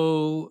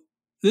 So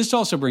this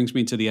also brings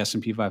me to the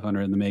S&P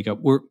 500 and the makeup.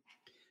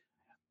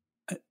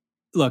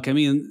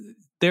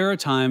 There are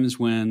times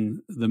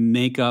when the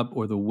makeup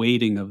or the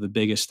weighting of the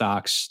biggest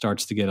stocks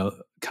starts to get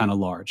kind of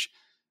large.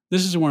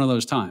 This is one of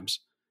those times.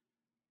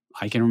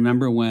 I can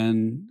remember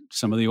when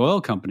some of the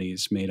oil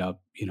companies made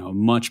up, a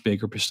much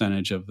bigger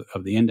percentage of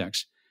the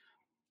index.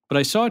 But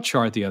I saw a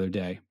chart the other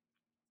day,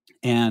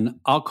 and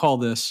I'll call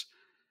this,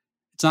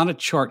 it's not a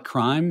chart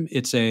crime,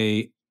 it's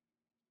a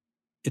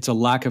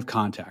lack of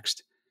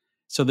context.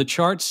 So the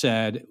chart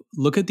said,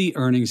 look at the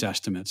earnings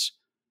estimates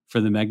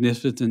for the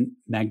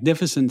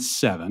Magnificent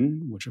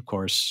Seven, which of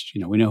course,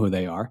 we know who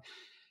they are,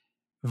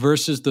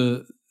 versus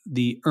the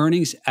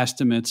earnings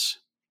estimates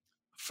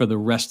for the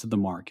rest of the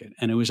market.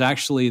 And it was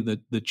actually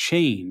the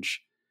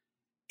change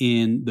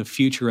in the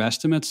future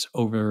estimates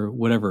over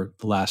whatever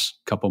the last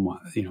couple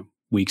months,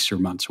 weeks or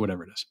months,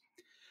 whatever it is.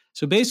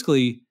 So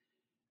basically,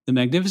 the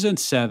Magnificent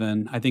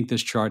Seven, I think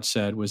this chart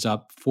said, was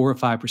up 4 or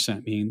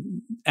 5%,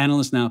 meaning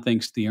analysts now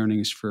thinks the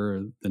earnings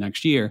for the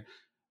next year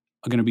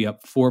are going to be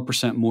up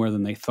 4% more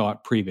than they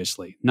thought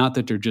previously. Not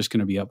that they're just going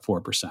to be up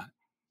 4%.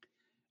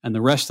 And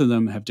the rest of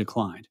them have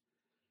declined.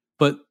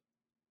 But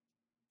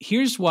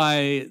here's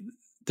why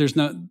there's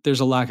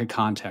a lack of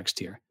context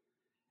here.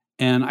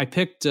 And I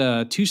picked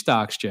two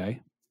stocks,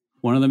 Jay.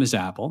 One of them is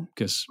Apple,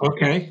 because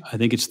I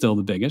think it's still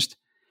the biggest.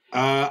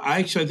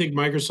 I think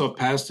Microsoft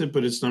passed it,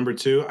 but it's number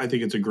 2. I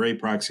think it's a great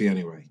proxy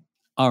anyway.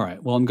 All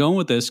right. Well, I'm going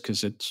with this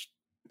because it's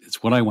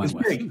what I went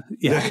with. Big.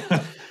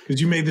 Yeah,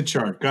 because you made the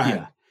chart. Go ahead.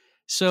 Yeah.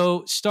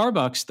 So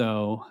Starbucks,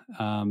 though,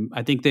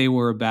 I think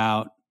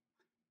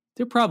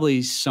they're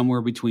probably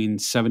somewhere between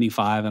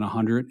 75 and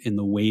 100 in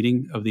the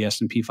weighting of the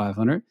S&P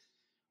 500.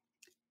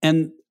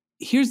 And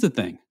here's the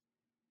thing.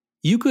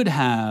 You could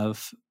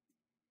have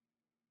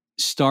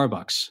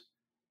Starbucks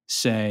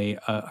say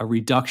a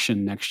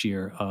reduction next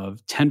year of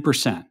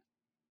 10%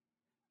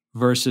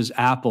 versus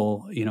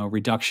Apple, a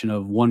reduction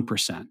of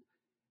 1%.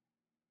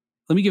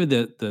 Let me give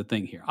you the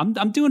thing here.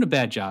 I'm doing a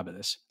bad job of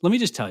this. Let me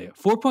just tell you,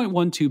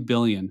 $4.12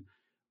 billion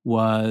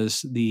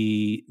was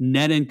the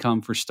net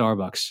income for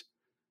Starbucks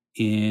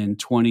in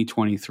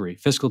 2023,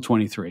 fiscal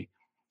 23.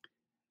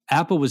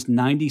 Apple was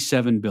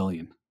 $97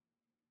 billion.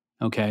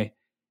 Okay.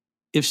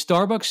 If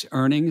Starbucks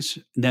earnings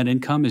net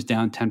income is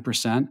down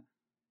 10%,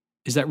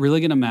 is that really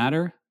going to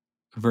matter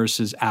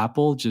versus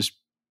Apple just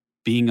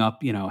being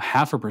up,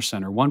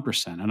 0.5% or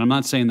 1%? And I'm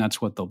not saying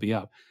that's what they'll be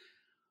up.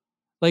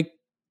 Like,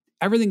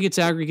 everything gets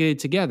aggregated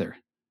together.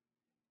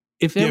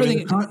 If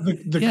everything,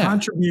 the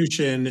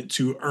contribution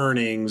to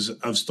earnings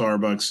of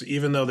Starbucks,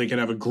 even though they could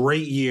have a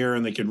great year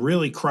and they could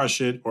really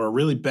crush it, or a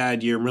really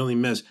bad year and really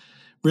miss,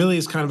 really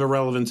is kind of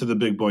irrelevant to the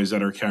big boys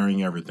that are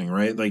carrying everything,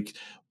 right? Like,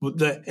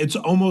 it's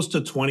almost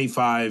a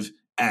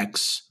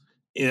 25x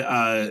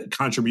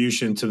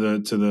contribution to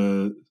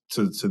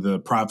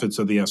the profits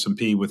of the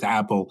S&P with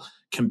Apple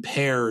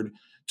compared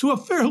to a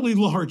fairly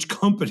large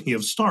company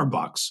of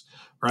Starbucks,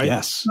 right?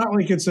 Yes. Not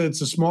like it's a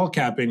small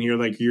cap in here.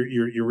 Like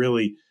you're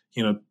really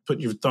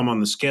putting your thumb on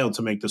the scale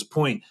to make this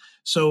point.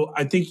 So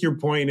I think your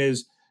point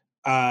is,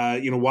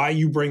 why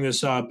you bring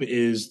this up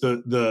is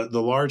the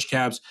large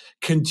caps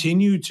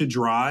continue to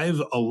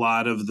drive a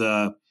lot of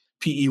the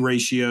PE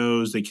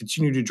ratios. They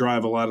continue to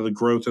drive a lot of the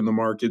growth in the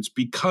markets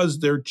because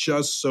they're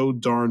just so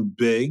darn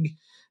big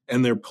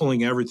and they're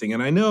pulling everything.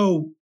 And I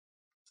know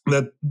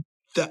that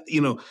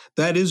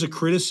that is a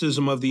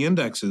criticism of the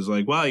indexes.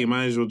 Like, well, you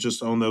might as well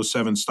just own those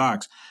 7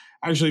 stocks.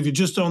 Actually, if you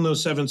just own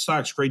those 7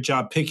 stocks, great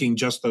job picking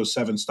just those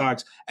 7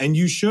 stocks. And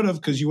you should have,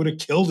 because you would have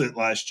killed it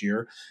last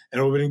year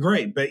and it would have been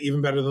great, but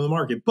even better than the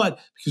market. But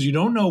because you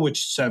don't know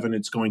which 7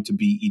 it's going to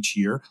be each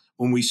year,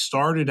 when we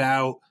started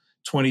out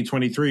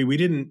 2023,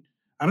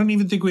 I don't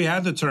even think we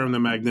had the term the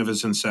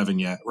Magnificent Seven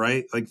yet,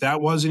 right? Like that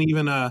wasn't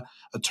even a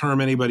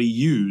term anybody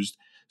used.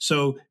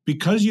 So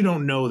because you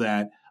don't know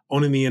that,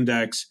 owning the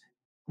index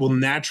will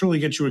naturally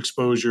get you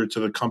exposure to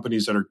the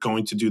companies that are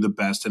going to do the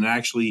best. And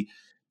actually,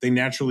 they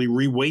naturally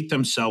reweight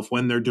themselves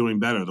when they're doing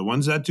better. The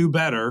ones that do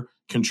better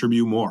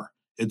contribute more.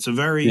 It's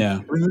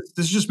this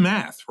is just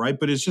math, right?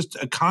 But it's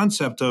just a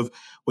concept of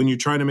when you're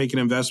trying to make an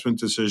investment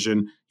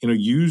decision,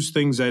 use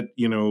things that,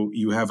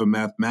 you have a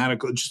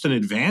mathematical, just an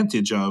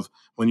advantage of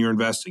when you're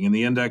investing. And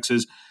the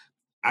indexes,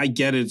 I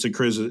get it, it's a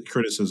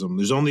criticism.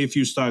 There's only a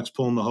few stocks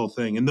pulling the whole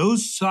thing. And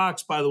those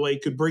stocks, by the way,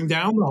 could bring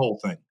down the whole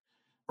thing,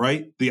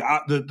 right?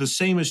 The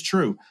same is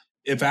true.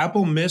 If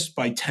Apple missed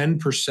by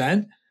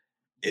 10%,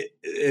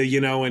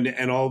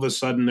 and all of a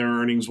sudden their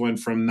earnings went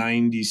from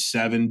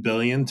 97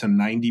 billion to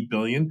 90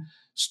 billion,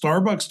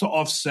 Starbucks to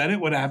offset it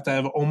would have to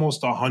have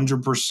almost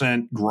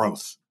 100%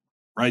 growth,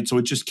 right? So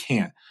it just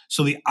can't.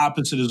 So the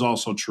opposite is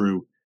also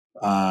true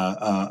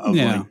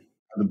like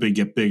the big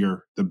get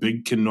bigger. The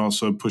big can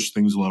also push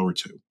things lower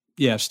too.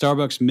 Yeah, if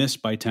Starbucks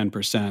missed by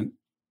 10%,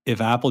 if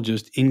Apple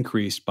just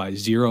increased by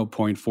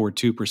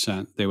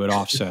 0.42%, they would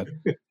offset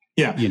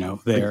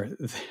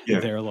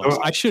their loss.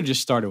 I should have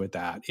just started with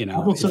that.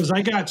 Apple says,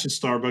 I got you,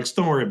 Starbucks.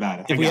 Don't worry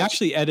about it. If we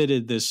actually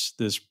edited this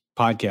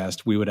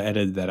podcast, we would have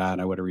edited that out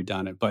and I would have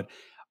redone it. But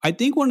I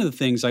think one of the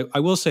things, I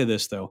will say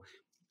this though,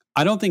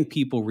 I don't think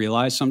people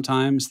realize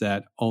sometimes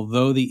that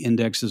although the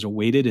index is a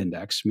weighted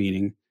index,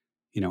 meaning,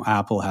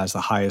 Apple has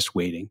the highest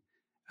weighting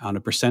on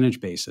a percentage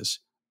basis,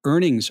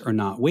 earnings are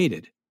not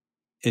weighted.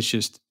 It's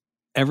just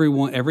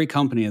every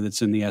company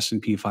that's in the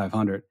S&P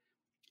 500,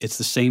 it's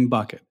the same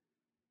bucket.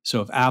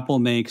 So if Apple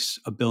makes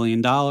 $1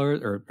 billion,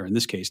 or in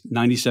this case,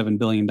 $97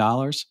 billion,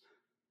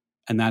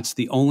 and that's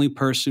the only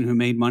person who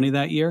made money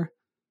that year,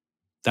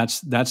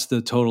 that's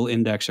the total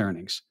index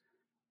earnings.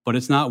 But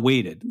it's not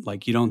weighted.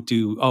 Like you don't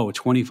do,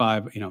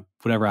 25,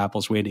 whatever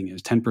Apple's weighting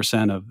is,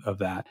 10% of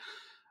that.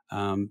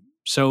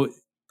 So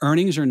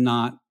earnings are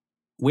not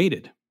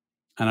weighted.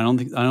 And I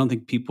don't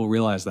think people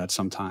realize that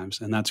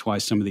sometimes. And that's why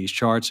some of these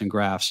charts and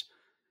graphs,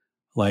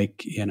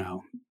 like,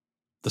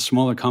 the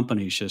smaller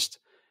companies just,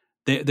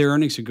 their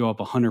earnings could go up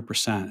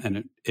 100%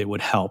 and it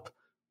would help,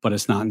 but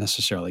it's not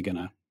necessarily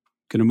going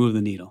to move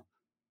the needle.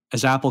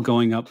 As Apple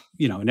going up,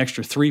 an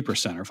extra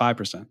 3% or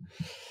 5%.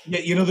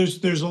 Yeah,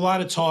 there's a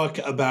lot of talk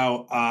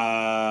about,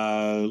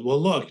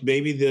 look,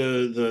 maybe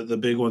the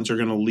big ones are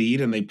going to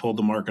lead and they pulled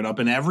the market up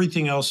and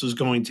everything else is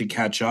going to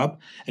catch up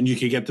and you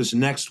could get this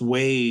next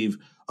wave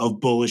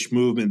of bullish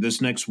movement, this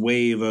next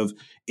wave of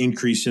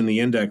increase in the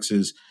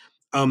indexes.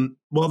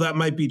 While that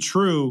might be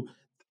true,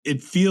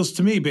 it feels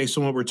to me, based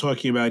on what we're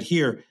talking about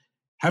here,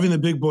 having the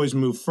big boys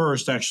move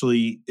first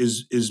actually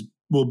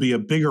will be a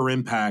bigger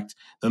impact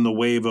than the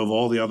wave of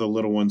all the other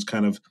little ones,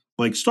 kind of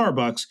like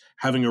Starbucks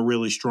having a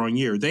really strong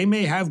year. They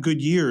may have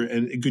good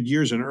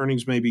years and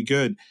earnings may be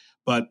good,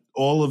 but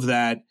all of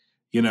that,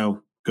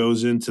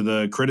 goes into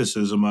the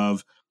criticism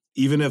of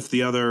even if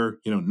the other,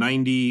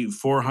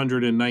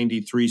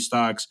 493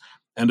 stocks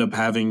end up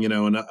having,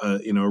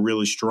 a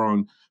really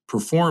strong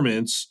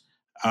performance,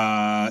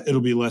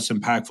 it'll be less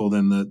impactful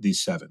than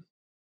these 7.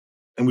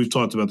 And we've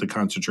talked about the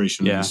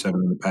concentration of these 7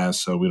 in the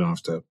past, so we don't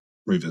have to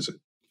revisit.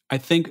 I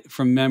think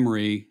from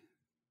memory,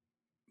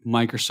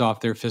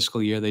 Microsoft, their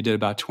fiscal year, they did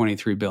about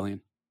 23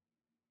 billion.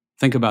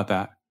 Think about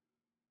that.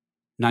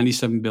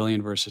 97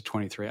 billion versus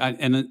 23.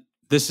 And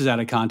this is out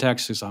of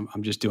context because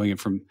I'm just doing it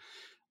from,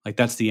 like,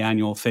 that's the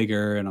annual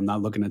figure and I'm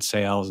not looking at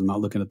sales. I'm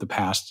not looking at the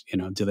past,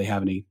 do they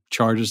have any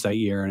charges that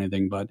year or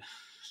anything? But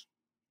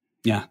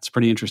yeah, it's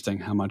pretty interesting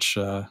how much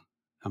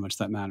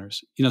that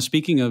matters.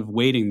 Speaking of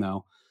weighting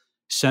though,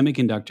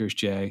 semiconductors,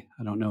 Jay,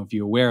 I don't know if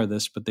you're aware of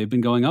this, but they've been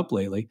going up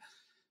lately.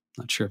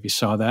 Not sure if you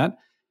saw that.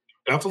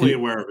 Definitely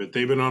aware of it.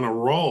 They've been on a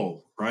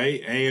roll,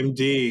 right? AMD,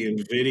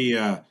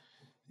 NVIDIA,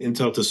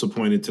 Intel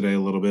disappointed today a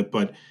little bit,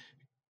 but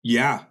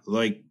yeah,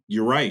 like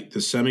you're right. The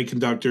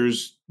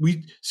semiconductors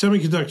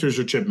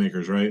are chip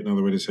makers, right?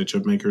 Another way to say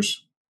chip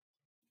makers.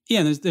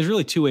 Yeah, there's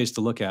really 2 ways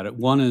to look at it.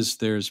 One is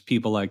there's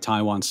people like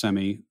Taiwan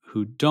Semi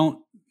who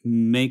don't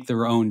make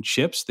their own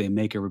chips. They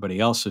make everybody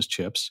else's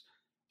chips.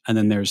 And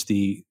then there's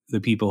the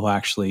people who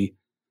actually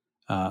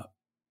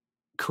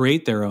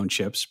create their own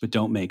chips but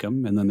don't make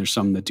them. And then there's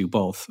some that do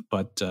both.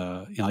 But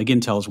like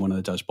Intel is one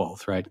that does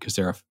both, right? Because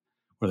they're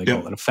what do they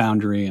call it, a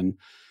foundry.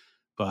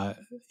 But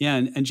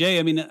Jay,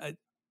 I mean,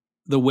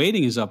 the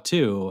weighting is up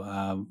too.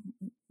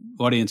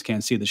 Audience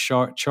can't see the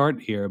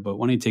chart here, but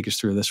why don't you take us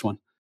through this one?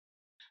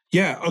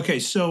 Yeah. Okay.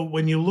 So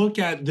when you look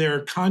at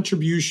their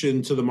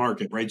contribution to the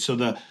market, right? So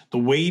the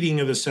weighting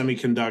of the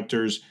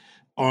semiconductors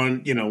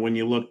on, when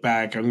you look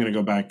back, I'm going to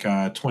go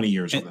back 20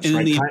 years on this, and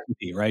right? The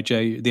S&P, right,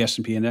 Jay? The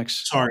S&P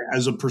index. Sorry,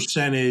 as a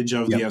percentage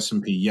of the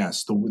S&P,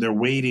 yes, their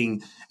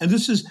weighting, and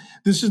this is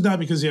not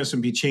because the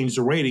S&P changed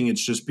their weighting.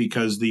 It's just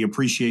because the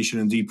appreciation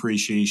and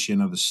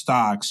depreciation of the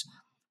stocks,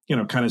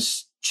 kind of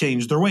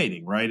changed their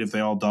weighting, right? If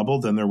they all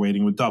doubled, then their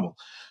weighting would double.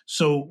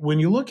 So when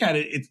you look at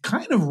it, it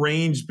kind of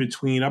ranged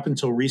between, up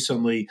until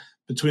recently,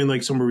 between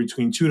like somewhere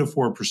between 2 to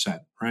 4%,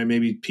 right?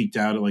 Maybe peaked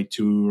out at like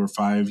 2 or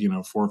 5,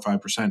 4 or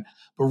 5%.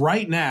 But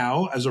right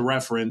now, as a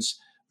reference,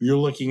 you're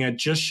looking at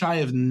just shy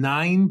of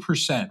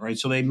 9%, right?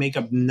 So they make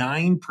up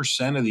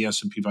 9% of the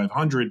S&P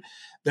 500.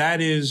 That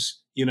is,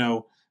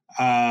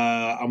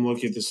 I'm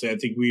looking at this today. I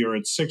think we are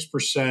at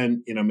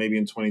 6%, maybe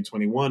in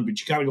 2021, but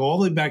you got to go all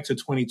the way back to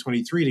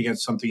 2023 to get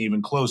something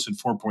even close at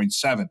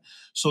 4.7.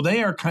 So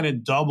they are kind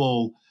of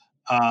double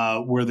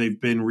where they've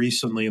been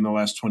recently in the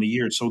last 20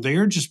 years. So they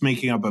are just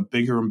making up a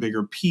bigger and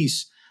bigger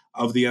piece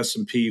of the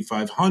S&P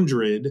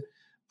 500.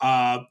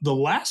 The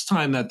last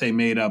time that they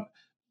made up,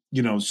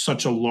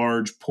 such a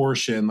large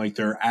portion, like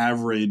their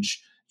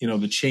average,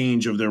 the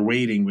change of their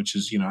weighting, which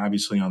is,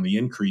 obviously on the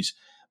increase,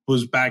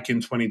 was back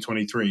in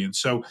 2023. And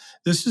so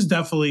this is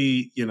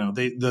definitely,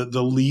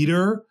 the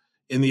leader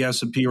in the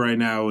S&P right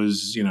now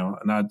is,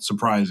 not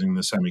surprising,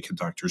 the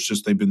semiconductors,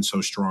 just they've been so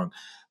strong.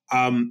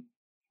 I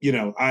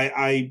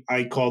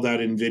called out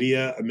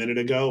NVIDIA a minute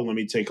ago. Let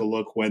me take a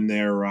look when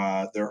their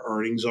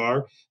earnings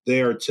are.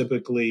 They are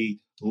typically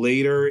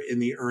later in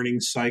the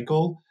earnings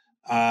cycle.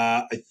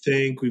 I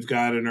think we've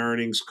got an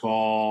earnings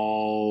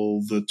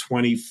call the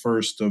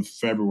 21st of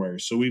February.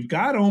 So we've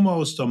got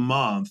almost a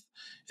month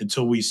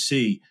until we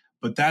see.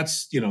 But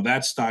that's,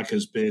 that stock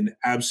has been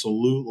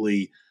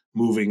absolutely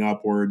moving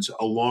upwards,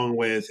 along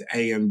with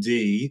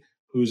AMD,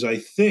 who's, I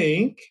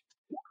think,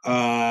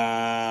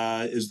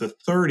 is the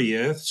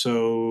 30th.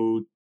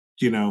 So,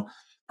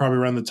 probably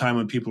around the time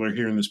when people are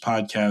hearing this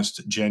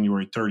podcast,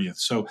 January 30th.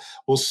 So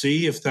we'll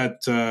see if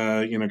that,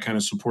 kind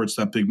of supports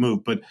that big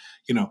move. But,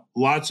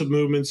 lots of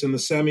movements in the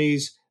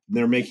semis.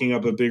 They're making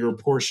up a bigger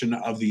portion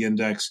of the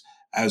index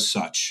as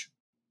such.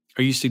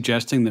 Are you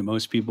suggesting that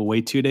most people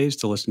wait 2 days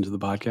to listen to the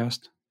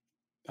podcast?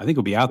 I think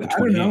it'll be out the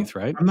 28th,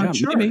 right? I'm not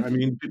sure. Maybe. I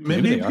mean,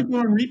 maybe people are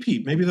on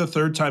repeat. Maybe the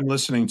third time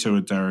listening to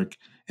it, Derek,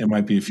 it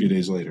might be a few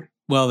days later.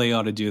 Well, they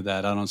ought to do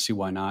that. I don't see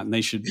why not. And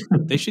they should,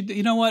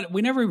 you know what?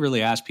 We never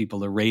really ask people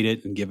to rate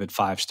it and give it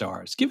 5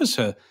 stars. Give us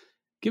a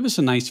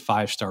nice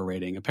 5-star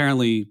rating.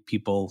 Apparently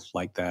people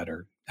like that,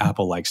 or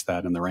Apple likes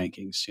that in the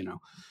rankings,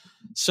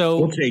 So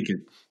we'll take it.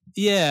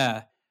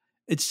 Yeah.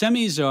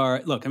 Semis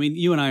are, look, I mean,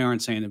 you and I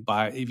aren't saying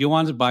if you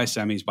want to buy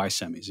semis, buy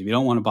semis. If you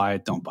don't want to buy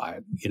it, don't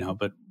buy it,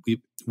 but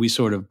we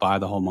sort of buy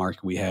the whole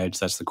market. We hedge.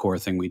 That's the core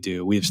thing we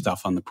do. We have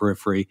stuff on the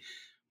periphery.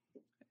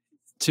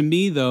 To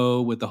me,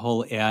 though, with the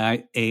whole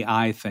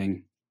AI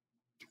thing,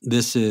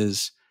 this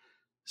is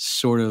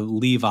sort of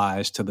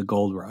Levi's to the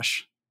gold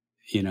rush.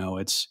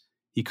 You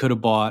could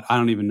have bought, I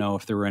don't even know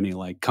if there were any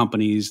like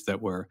companies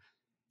that were,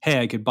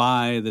 hey, I could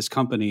buy this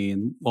company,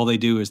 and all they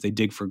do is they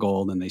dig for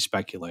gold and they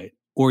speculate.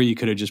 Or you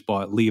could have just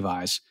bought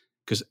Levi's,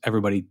 because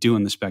everybody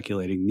doing the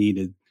speculating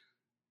needed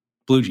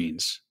blue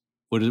jeans.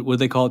 What do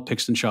they call it?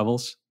 Picks and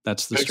shovels?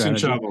 That's the strategy.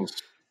 Picks and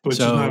shovels. Which is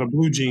not a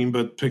blue jean,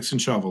 but picks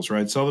and shovels,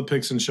 right? Sell the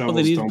picks and shovels.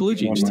 Well, they need blue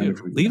jeans too.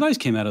 Levi's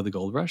came out of the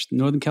gold rush,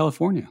 Northern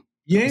California.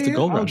 Yeah, the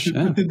gold rush.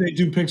 Did they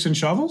do picks and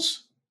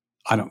shovels?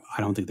 I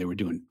don't think they were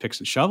doing picks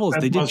and shovels.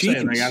 That's they did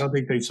jeans. I don't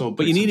think they sold.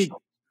 But you needed.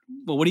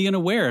 Well, what are you going to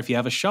wear if you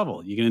have a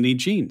shovel? You're going to need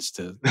jeans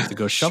to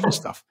go shovel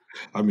stuff.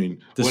 I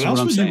mean, this is what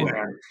I'm saying.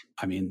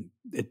 I mean,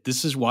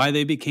 this is why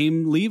they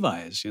became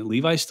Levi's.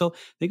 Levi's still,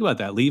 think about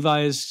that.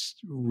 Levi's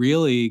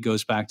really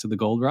goes back to the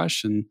gold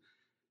rush, and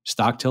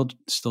stock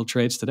still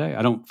trades today.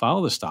 I don't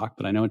follow the stock,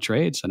 but I know it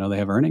trades. I know they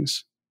have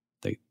earnings.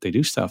 They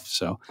do stuff.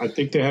 So I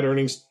think they had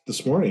earnings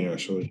this morning,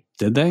 actually.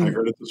 Did they? I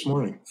heard it this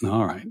morning.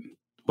 All right.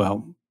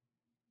 Well,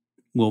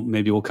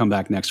 maybe we'll come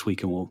back next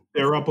week and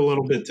They're up a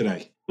little bit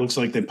today. Looks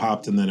like they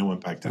popped and then it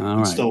went back down. All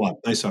right. Still up.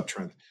 Nice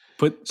uptrend.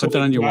 Put that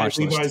on your watch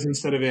list. Levi's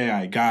instead of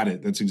AI. Got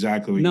it. That's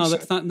exactly what you said. No,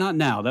 that's not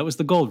now. That was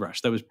the gold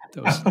rush. That was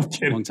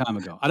a long time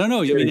ago. I don't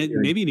know. I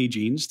mean, maybe you need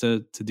jeans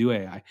to do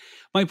AI.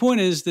 My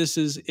point is,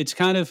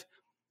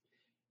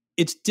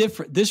 it's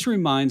different. This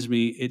reminds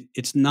me,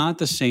 it's not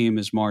the same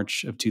as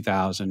March of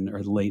 2000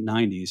 or the late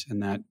 90s, in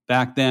that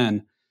back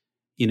then,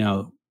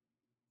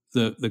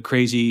 the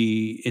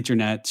crazy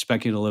internet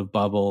speculative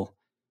bubble,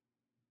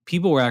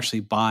 people were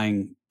actually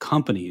buying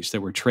companies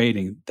that were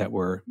trading that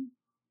were,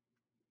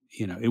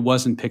 it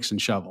wasn't picks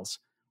and shovels.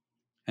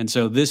 And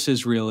so this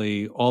is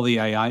really all the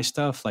AI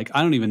stuff. Like,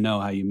 I don't even know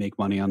how you make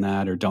money on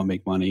that or don't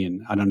make money.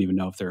 And I don't even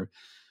know if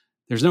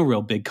there's no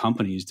real big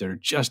companies that are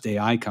just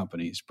AI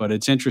companies. But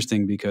it's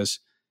interesting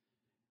because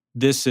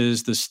this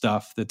is the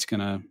stuff that's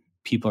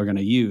people are going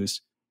to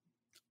use.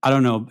 I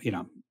don't know,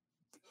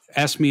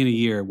 ask me in a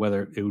year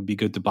whether it would be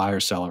good to buy or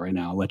sell it right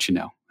now. I'll let you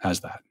know.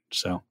 How's that?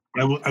 So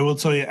I will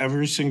tell you,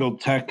 every single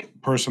tech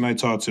person I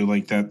talk to,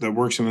 like that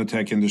works in the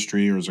tech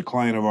industry or is a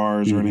client of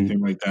ours or anything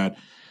like that,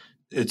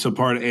 it's a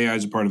part of AI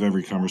is a part of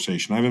every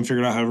conversation. I haven't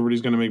figured out how everybody's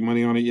going to make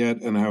money on it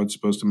yet and how it's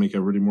supposed to make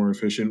everybody more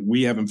efficient.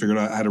 We haven't figured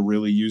out how to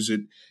really use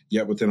it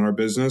yet within our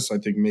business. I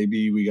think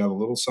maybe we got a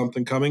little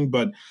something coming,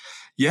 but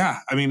yeah,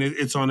 I mean,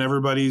 it's on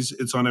everybody's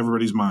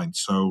mind.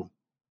 So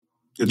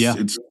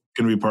it's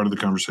going to be part of the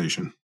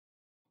conversation.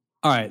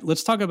 All right,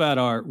 let's talk about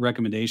our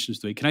recommendations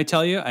this week. Can I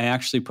tell you, I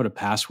actually put a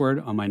password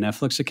on my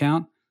Netflix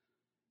account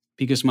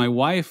because my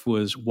wife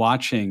was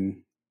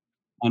watching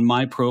on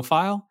my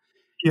profile.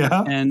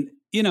 Yeah. And,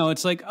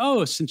 it's like,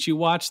 oh, since you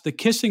watched The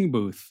Kissing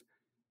Booth,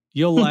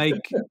 you'll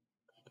like.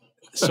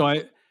 So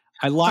I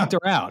locked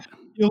her out.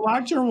 You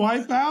locked your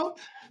wife out?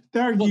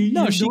 Derek, well,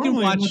 no, she can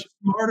watch. A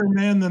smarter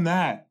man than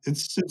that.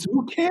 It's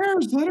who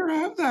cares? Let her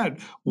have that.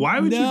 Why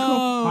would you?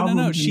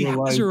 No. She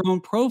has her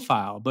own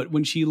profile, but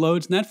when she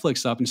loads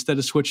Netflix up, instead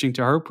of switching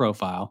to her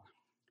profile,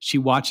 she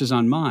watches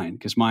on mine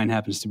because mine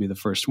happens to be the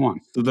first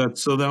one.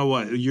 So now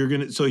what? You're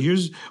gonna. So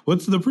here's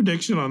what's the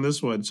prediction on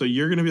this one. So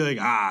you're gonna be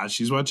like,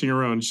 she's watching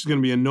her own. She's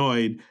gonna be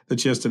annoyed that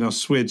she has to now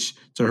switch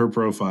to her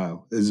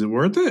profile. Is it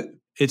worth it?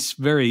 It's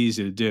very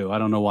easy to do. I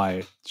don't know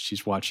why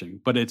she's watching,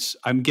 but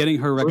I'm getting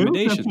her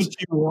recommendations. That's what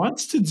she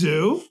wants to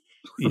do.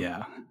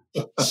 Yeah.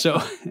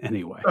 So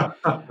anyway, all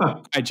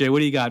right, Jay, what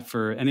do you got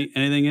for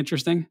anything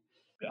interesting?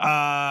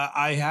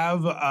 I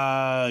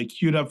have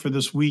queued up for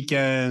this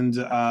weekend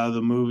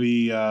the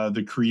movie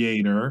The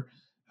Creator.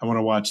 I want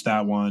to watch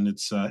that one.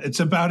 It's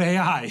about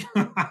AI.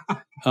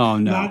 Oh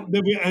no,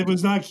 it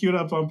was not queued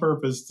up on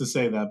purpose to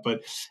say that,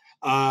 but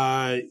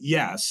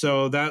yeah.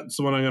 So that's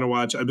the one I'm going to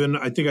watch. I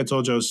think I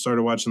told you I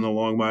started watching the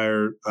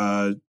Longmire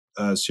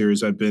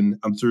series.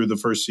 I'm through the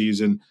first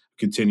season,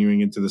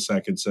 continuing into the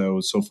second.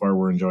 So far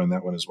we're enjoying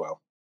that one as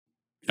well.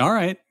 All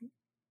right.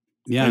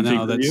 Yeah,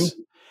 no, that's.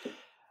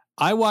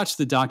 I watched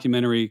the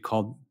documentary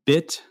called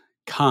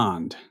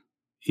Bitconned.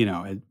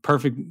 A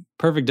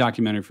perfect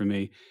documentary for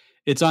me.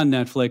 It's on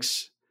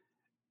Netflix.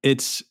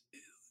 It's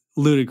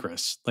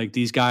ludicrous. Like,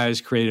 these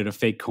guys created a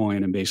fake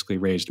coin and basically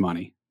raised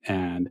money.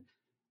 And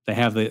they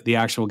have the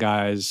actual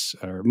guys,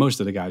 or most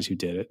of the guys who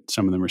did it.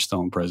 Some of them are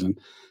still in prison.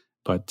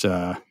 But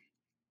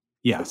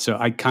yeah, so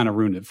I kind of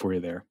ruined it for you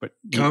there. But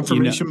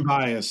confirmation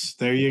bias.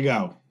 There you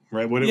go.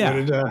 Right?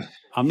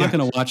 I'm not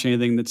going to watch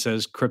anything that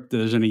says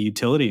there's any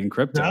utility in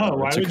crypto. No,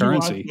 why it's a would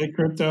currency. You watch that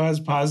crypto has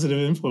positive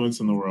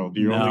influence in the world?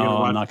 You're only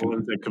going to watch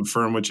ones that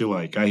confirm what you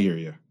like. I hear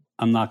you.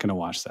 I'm not going to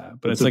watch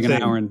that, but it's like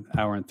an hour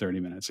and 30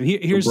 minutes.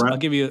 And I'll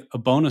give you a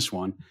bonus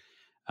one,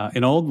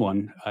 an old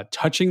one,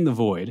 Touching the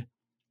Void.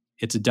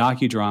 It's a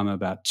docudrama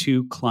about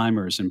two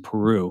climbers in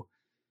Peru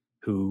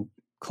who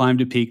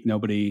climbed a peak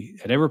nobody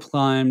had ever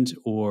climbed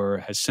or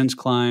has since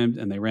climbed,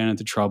 and they ran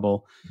into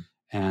trouble.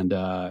 And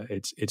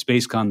it's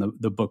based on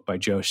the book by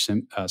Joe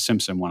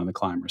Simpson, one of the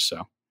climbers.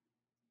 So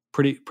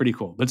pretty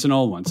cool. But it's an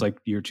old one. It's like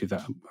year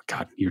 2000.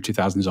 God, year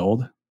 2000 is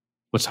old.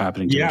 What's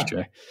happening to us,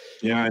 Jay?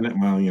 Yeah, I know.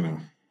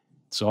 Well,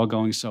 it's all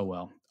going so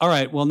well. All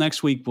right. Well,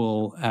 next week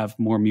we'll have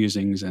more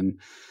musings and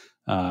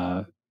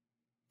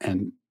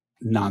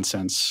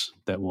nonsense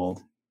that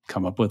we'll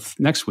come up with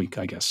next week,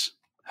 I guess.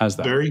 How's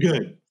that? Very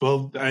good.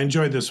 Well, I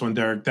enjoyed this one,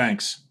 Derek.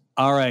 Thanks.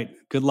 All right.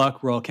 Good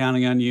luck. We're all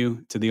counting on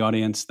you. To the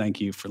audience,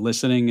 thank you for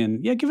listening.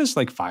 And yeah, give us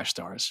like 5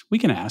 stars. We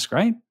can ask,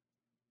 right?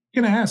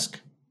 You can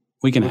ask.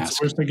 We can What's ask.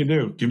 the worst they can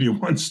do? Give you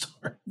 1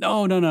 star.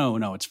 No.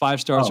 It's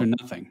 5 stars or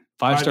nothing.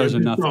 5 stars or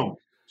nothing.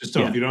 Just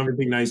don't. Yeah. If you don't have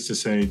anything nice to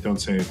say,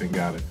 don't say anything.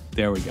 Got it.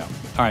 There we go.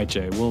 All right,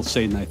 Jay. We'll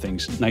say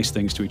nice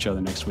things to each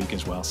other next week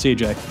as well. See you,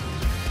 Jay.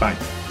 Bye.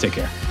 Take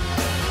care.